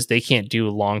with them is they can't do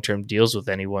long-term deals with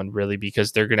anyone really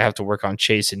because they're going to have to work on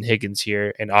Chase and Higgins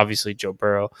here and obviously Joe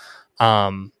Burrow.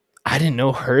 I didn't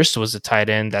know Hurst was a tight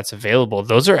end that's available.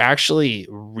 Those are actually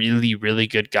really, really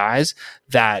good guys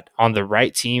that on the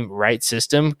right team, right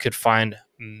system could find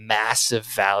massive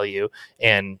value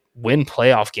and win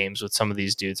playoff games with some of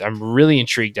these dudes. I'm really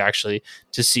intrigued actually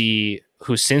to see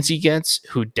who Cincy gets,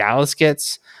 who Dallas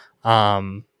gets.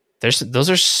 Those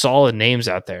are solid names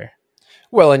out there.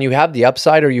 Well, and you have the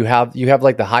upside, or you have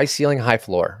like the high ceiling, high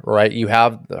floor, right? You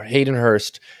have Hayden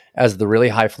Hurst as the really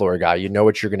high floor guy. You know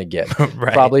what you're going to get.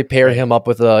 Probably pair him up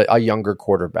with a younger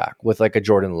quarterback, with like a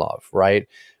Jordan Love, right?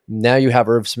 Now you have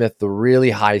Irv Smith, the really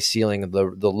high ceiling,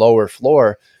 the lower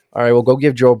floor. All right, well, go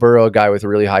give Joe Burrow a guy with a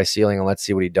really high ceiling and let's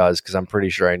see what he does, because I'm pretty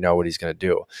sure I know what he's going to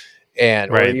do.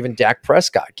 And or even Dak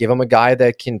Prescott, give him a guy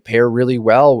that can pair really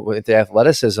well with the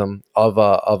athleticism of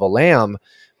a Lamb.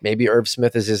 Maybe Irv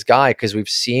Smith is his guy, because we've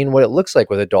seen what it looks like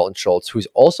with a Dalton Schultz, who's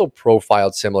also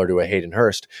profiled similar to a Hayden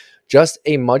Hurst. Just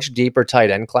a much deeper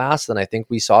tight end class than I think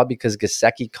we saw, because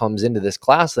Gesicki comes into this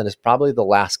class and is probably the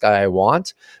last guy I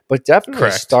want, but definitely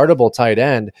a startable tight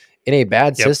end in a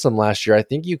bad system last year. I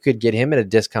think you could get him at a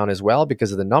discount as well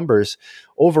because of the numbers.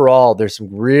 Overall, there's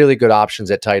some really good options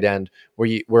at tight end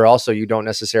where also you don't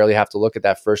necessarily have to look at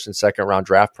that first and second round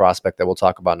draft prospect that we'll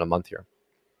talk about in a month here.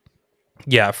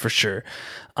 Yeah, for sure.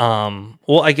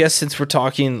 Well, I guess since we're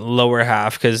talking lower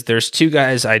half, because there's 2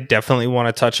 guys I definitely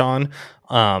want to touch on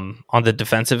the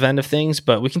defensive end of things,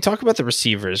 but we can talk about the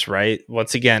receivers, right?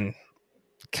 Once again,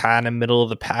 kind of middle of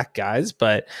the pack guys,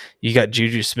 but you got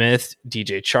Juju Smith,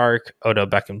 DJ Chark, Odell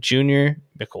Beckham Jr.,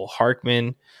 Mecole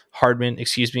Hardman,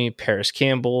 Paris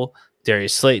Campbell,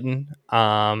 Darius Slayton,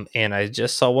 and I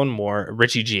just saw one more,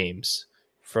 Richie James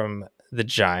from the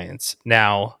Giants.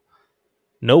 Now,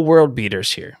 no world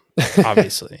beaters here,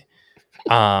 obviously.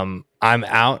 I'm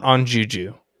out on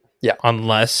Juju. Yeah.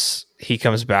 Unless he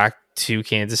comes back to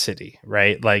Kansas City,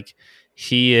 right? Like,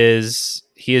 he is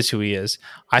who he is.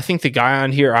 I think the guy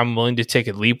on here I'm willing to take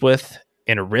a leap with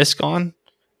and a risk on.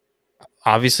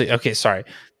 Obviously, okay, sorry,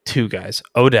 two guys.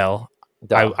 Odell.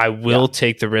 Duh. I will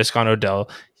take the risk on Odell.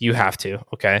 You have to.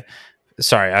 Okay.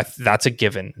 Sorry, that's a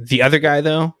given. The other guy,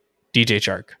 though, DJ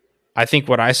Chark. I think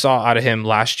what I saw out of him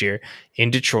last year in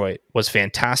Detroit was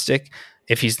fantastic.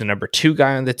 If he's the number 2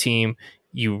 guy on the team,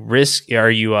 you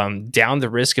down the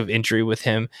risk of injury with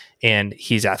him, and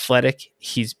he's athletic,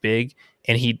 he's big,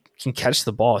 and he can catch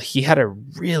the ball. He had a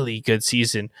really good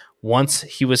season once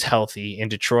he was healthy in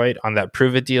Detroit on that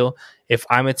prove it deal. If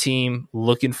I'm a team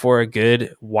looking for a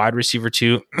good wide receiver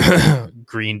 2,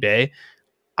 Green Bay,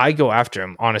 I go after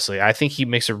him, honestly. I think he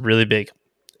makes a really big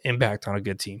impact on a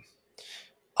good team.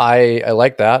 I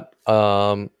like that.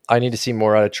 I need to see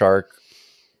more out of Chark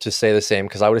to say the same,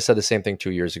 because I would have said the same thing 2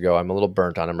 years ago. I'm a little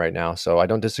burnt on him right now, so I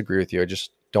don't disagree with you. I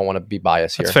just don't want to be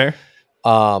biased here. That's fair.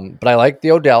 But I like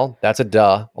the Odell. That's a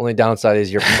duh. Only downside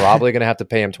is you're probably going to have to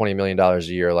pay him $20 million a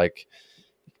year,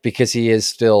 because he is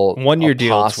still 1 year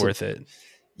deal. It's worth it.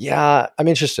 Yeah, I'm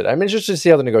interested. I'm interested to see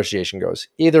how the negotiation goes.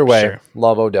 Either way, sure.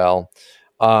 Love Odell.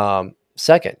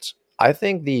 Second, I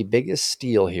think the biggest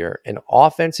steal here, an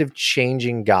offensive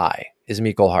changing guy, is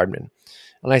Mecole Hardman.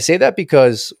 And I say that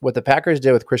because what the Packers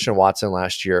did with Christian Watson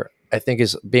last year, I think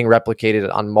is being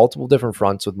replicated on multiple different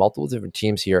fronts with multiple different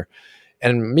teams here.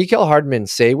 And Mecole Hardman,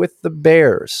 say with the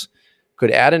Bears, could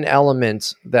add an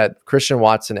element that Christian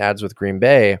Watson adds with Green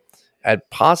Bay at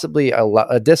possibly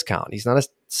a discount. He's not a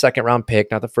second round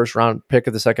pick, not the first round pick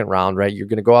of the second round, right? You're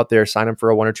going to go out there, sign him for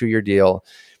a 1 or 2 year deal,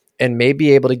 and may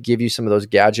be able to give you some of those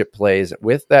gadget plays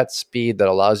with that speed that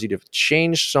allows you to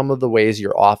change some of the ways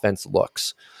your offense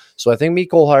looks. So I think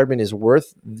Mecole Hardman is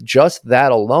worth just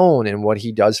that alone in what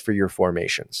he does for your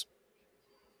formations.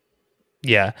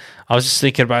 Yeah, I was just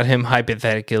thinking about him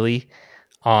hypothetically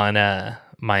on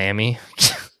Miami,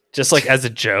 just like as a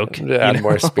joke. Add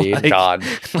more speed, God.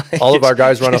 All of our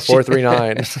guys run a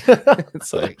 4.39.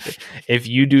 It's like, if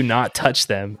you do not touch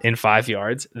them in 5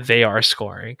 yards, they are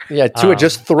scoring. Yeah, Tua,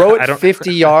 just throw it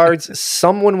 50 yards.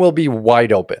 Someone will be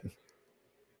wide open.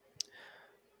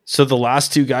 So the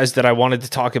last 2 guys that I wanted to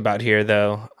talk about here,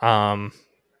 though,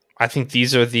 I think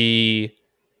these are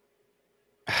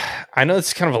I know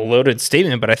it's kind of a loaded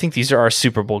statement, but I think these are our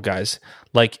Super Bowl guys.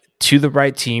 Like, to the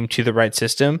right team, to the right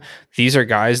system, these are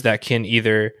guys that can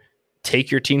either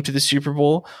take your team to the Super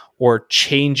Bowl or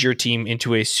change your team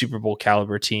into a Super Bowl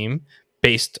caliber team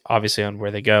based obviously on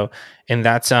where they go. And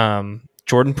that's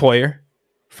Jordan Poyer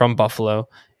from Buffalo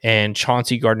and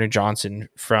Chauncey Gardner-Johnson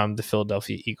from the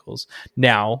Philadelphia Eagles.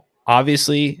 Now,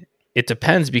 obviously, it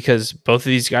depends because both of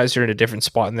these guys are in a different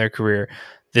spot in their career.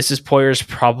 This is Poyer's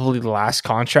probably last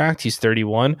contract. He's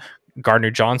 31.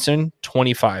 Gardner-Johnson,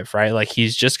 25, right? Like,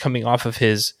 he's just coming off of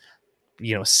his,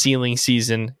 ceiling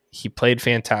season. He played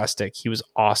fantastic. He was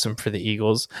awesome for the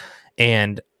Eagles.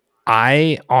 And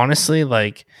I honestly,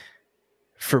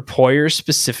 for Poyer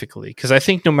specifically, because I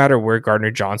think no matter where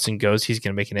Gardner-Johnson goes, he's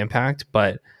going to make an impact.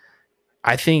 But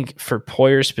I think for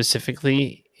Poyer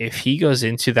specifically, if he goes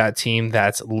into that team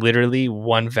that's literally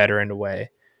one veteran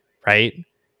away, right?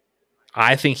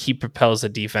 I think he propels the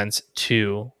defense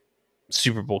to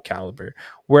Super Bowl caliber.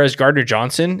 Whereas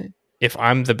Gardner-Johnson, if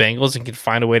I'm the Bengals and can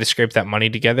find a way to scrape that money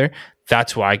together,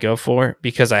 that's who I go for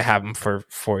because I have him for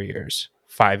 4 years,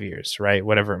 5 years, right?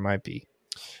 Whatever it might be.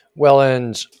 Well,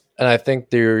 and I think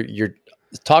you're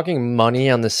talking money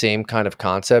on the same kind of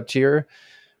concept here,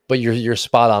 but you're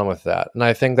spot on with that. And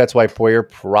I think that's why Poyer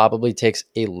probably takes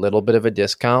a little bit of a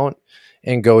discount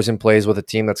and goes and plays with a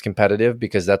team that's competitive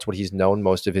because that's what he's known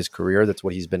most of his career. That's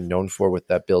what he's been known for with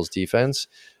that Bills defense.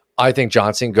 I think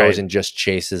Johnson goes and just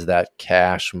chases that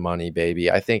cash money,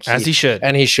 baby. I think he should.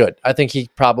 And he should. I think he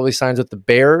probably signs with the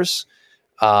Bears.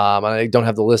 I don't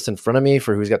have the list in front of me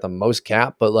for who's got the most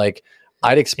cap, but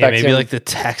I'd expect maybe the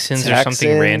Texans or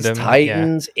something random.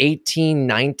 Titans, $18,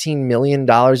 $19 million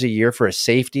a year for a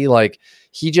safety.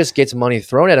 He just gets money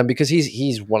thrown at him because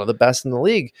he's one of the best in the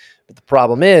league. But the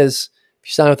problem is, if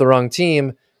you sign with the wrong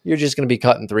team, you're just going to be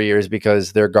cut in 3 years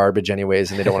because they're garbage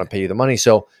anyways and they don't want to pay you the money.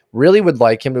 So really would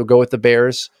like him to go with the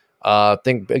Bears.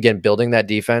 Think, again, building that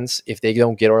defense. If they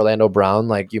don't get Orlando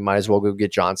Brown, you might as well go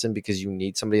get Johnson because you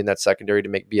need somebody in that secondary to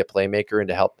be a playmaker and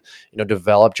to help,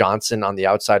 develop Johnson on the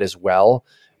outside as well.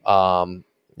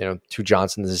 Two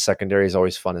Johnsons in the secondary is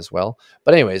always fun as well.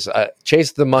 But anyways,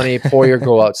 chase the money, Poyer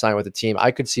go out, sign with the team. I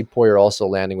could see Poyer also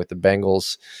landing with the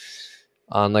Bengals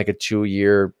on a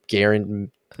 2-year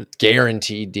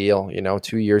guaranteed deal,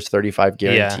 2 years, 35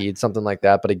 guaranteed, something like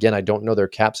that. But again, I don't know their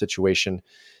cap situation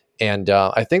And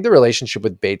I think the relationship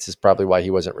with Bates is probably why he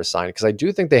wasn't resigned, because I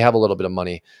do think they have a little bit of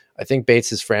money. I think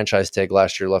Bates's franchise tag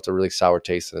last year left a really sour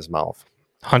taste in his mouth.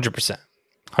 100%.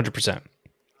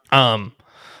 100%.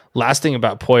 Last thing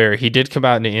about Poyer, he did come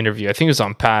out in an interview, I think it was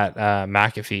on Pat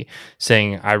McAfee,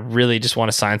 saying, I really just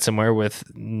want to sign somewhere with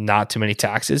not too many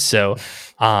taxes. So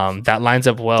that lines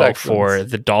up well Texans. For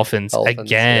the Dolphins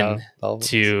again, Dolphins.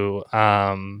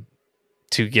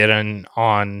 to get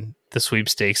on the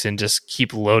sweepstakes and just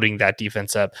keep loading that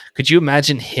defense up. Could you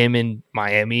imagine him in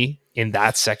Miami in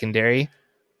that secondary?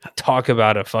 Talk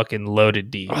about a fucking loaded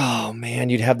D. Oh man,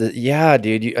 you'd have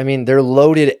dude. I mean, they're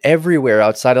loaded everywhere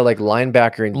outside of like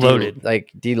linebacker and loaded.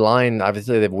 D line.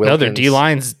 Obviously, they've Wilkins. No, their D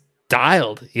line's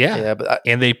dialed. Yeah, but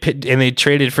and they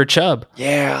traded for Chubb.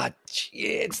 Yeah,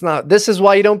 it's not. This is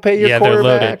why you don't pay your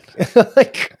quarterback. They're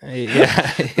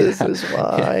loaded. This is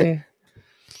why.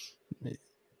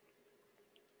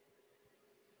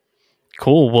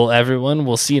 Cool. Well, everyone,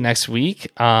 we'll see you next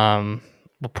week.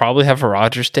 We'll probably have a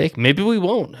Rodgers take. Maybe we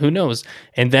won't. Who knows?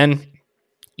 And then,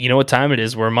 you know what time it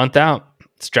is? We're a month out.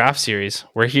 It's draft series.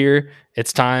 We're here.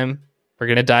 It's time. We're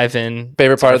going to dive in.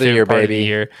 Favorite part of the year,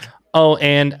 baby. Oh,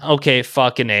 and okay,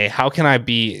 fucking A. How can I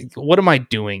be? What am I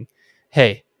doing?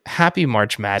 Hey, happy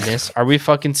March Madness. Are we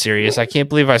fucking serious? I can't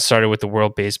believe I started with the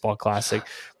World Baseball Classic.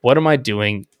 What am I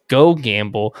doing? Go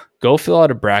gamble. Go fill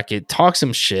out a bracket. Talk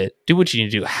some shit. Do what you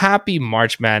need to do. Happy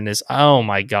March Madness. Oh,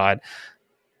 my God.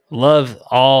 Love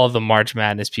all the March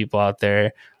Madness people out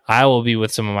there. I will be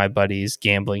with some of my buddies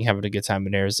gambling, having a good time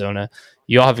in Arizona.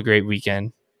 You all have a great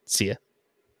weekend. See ya.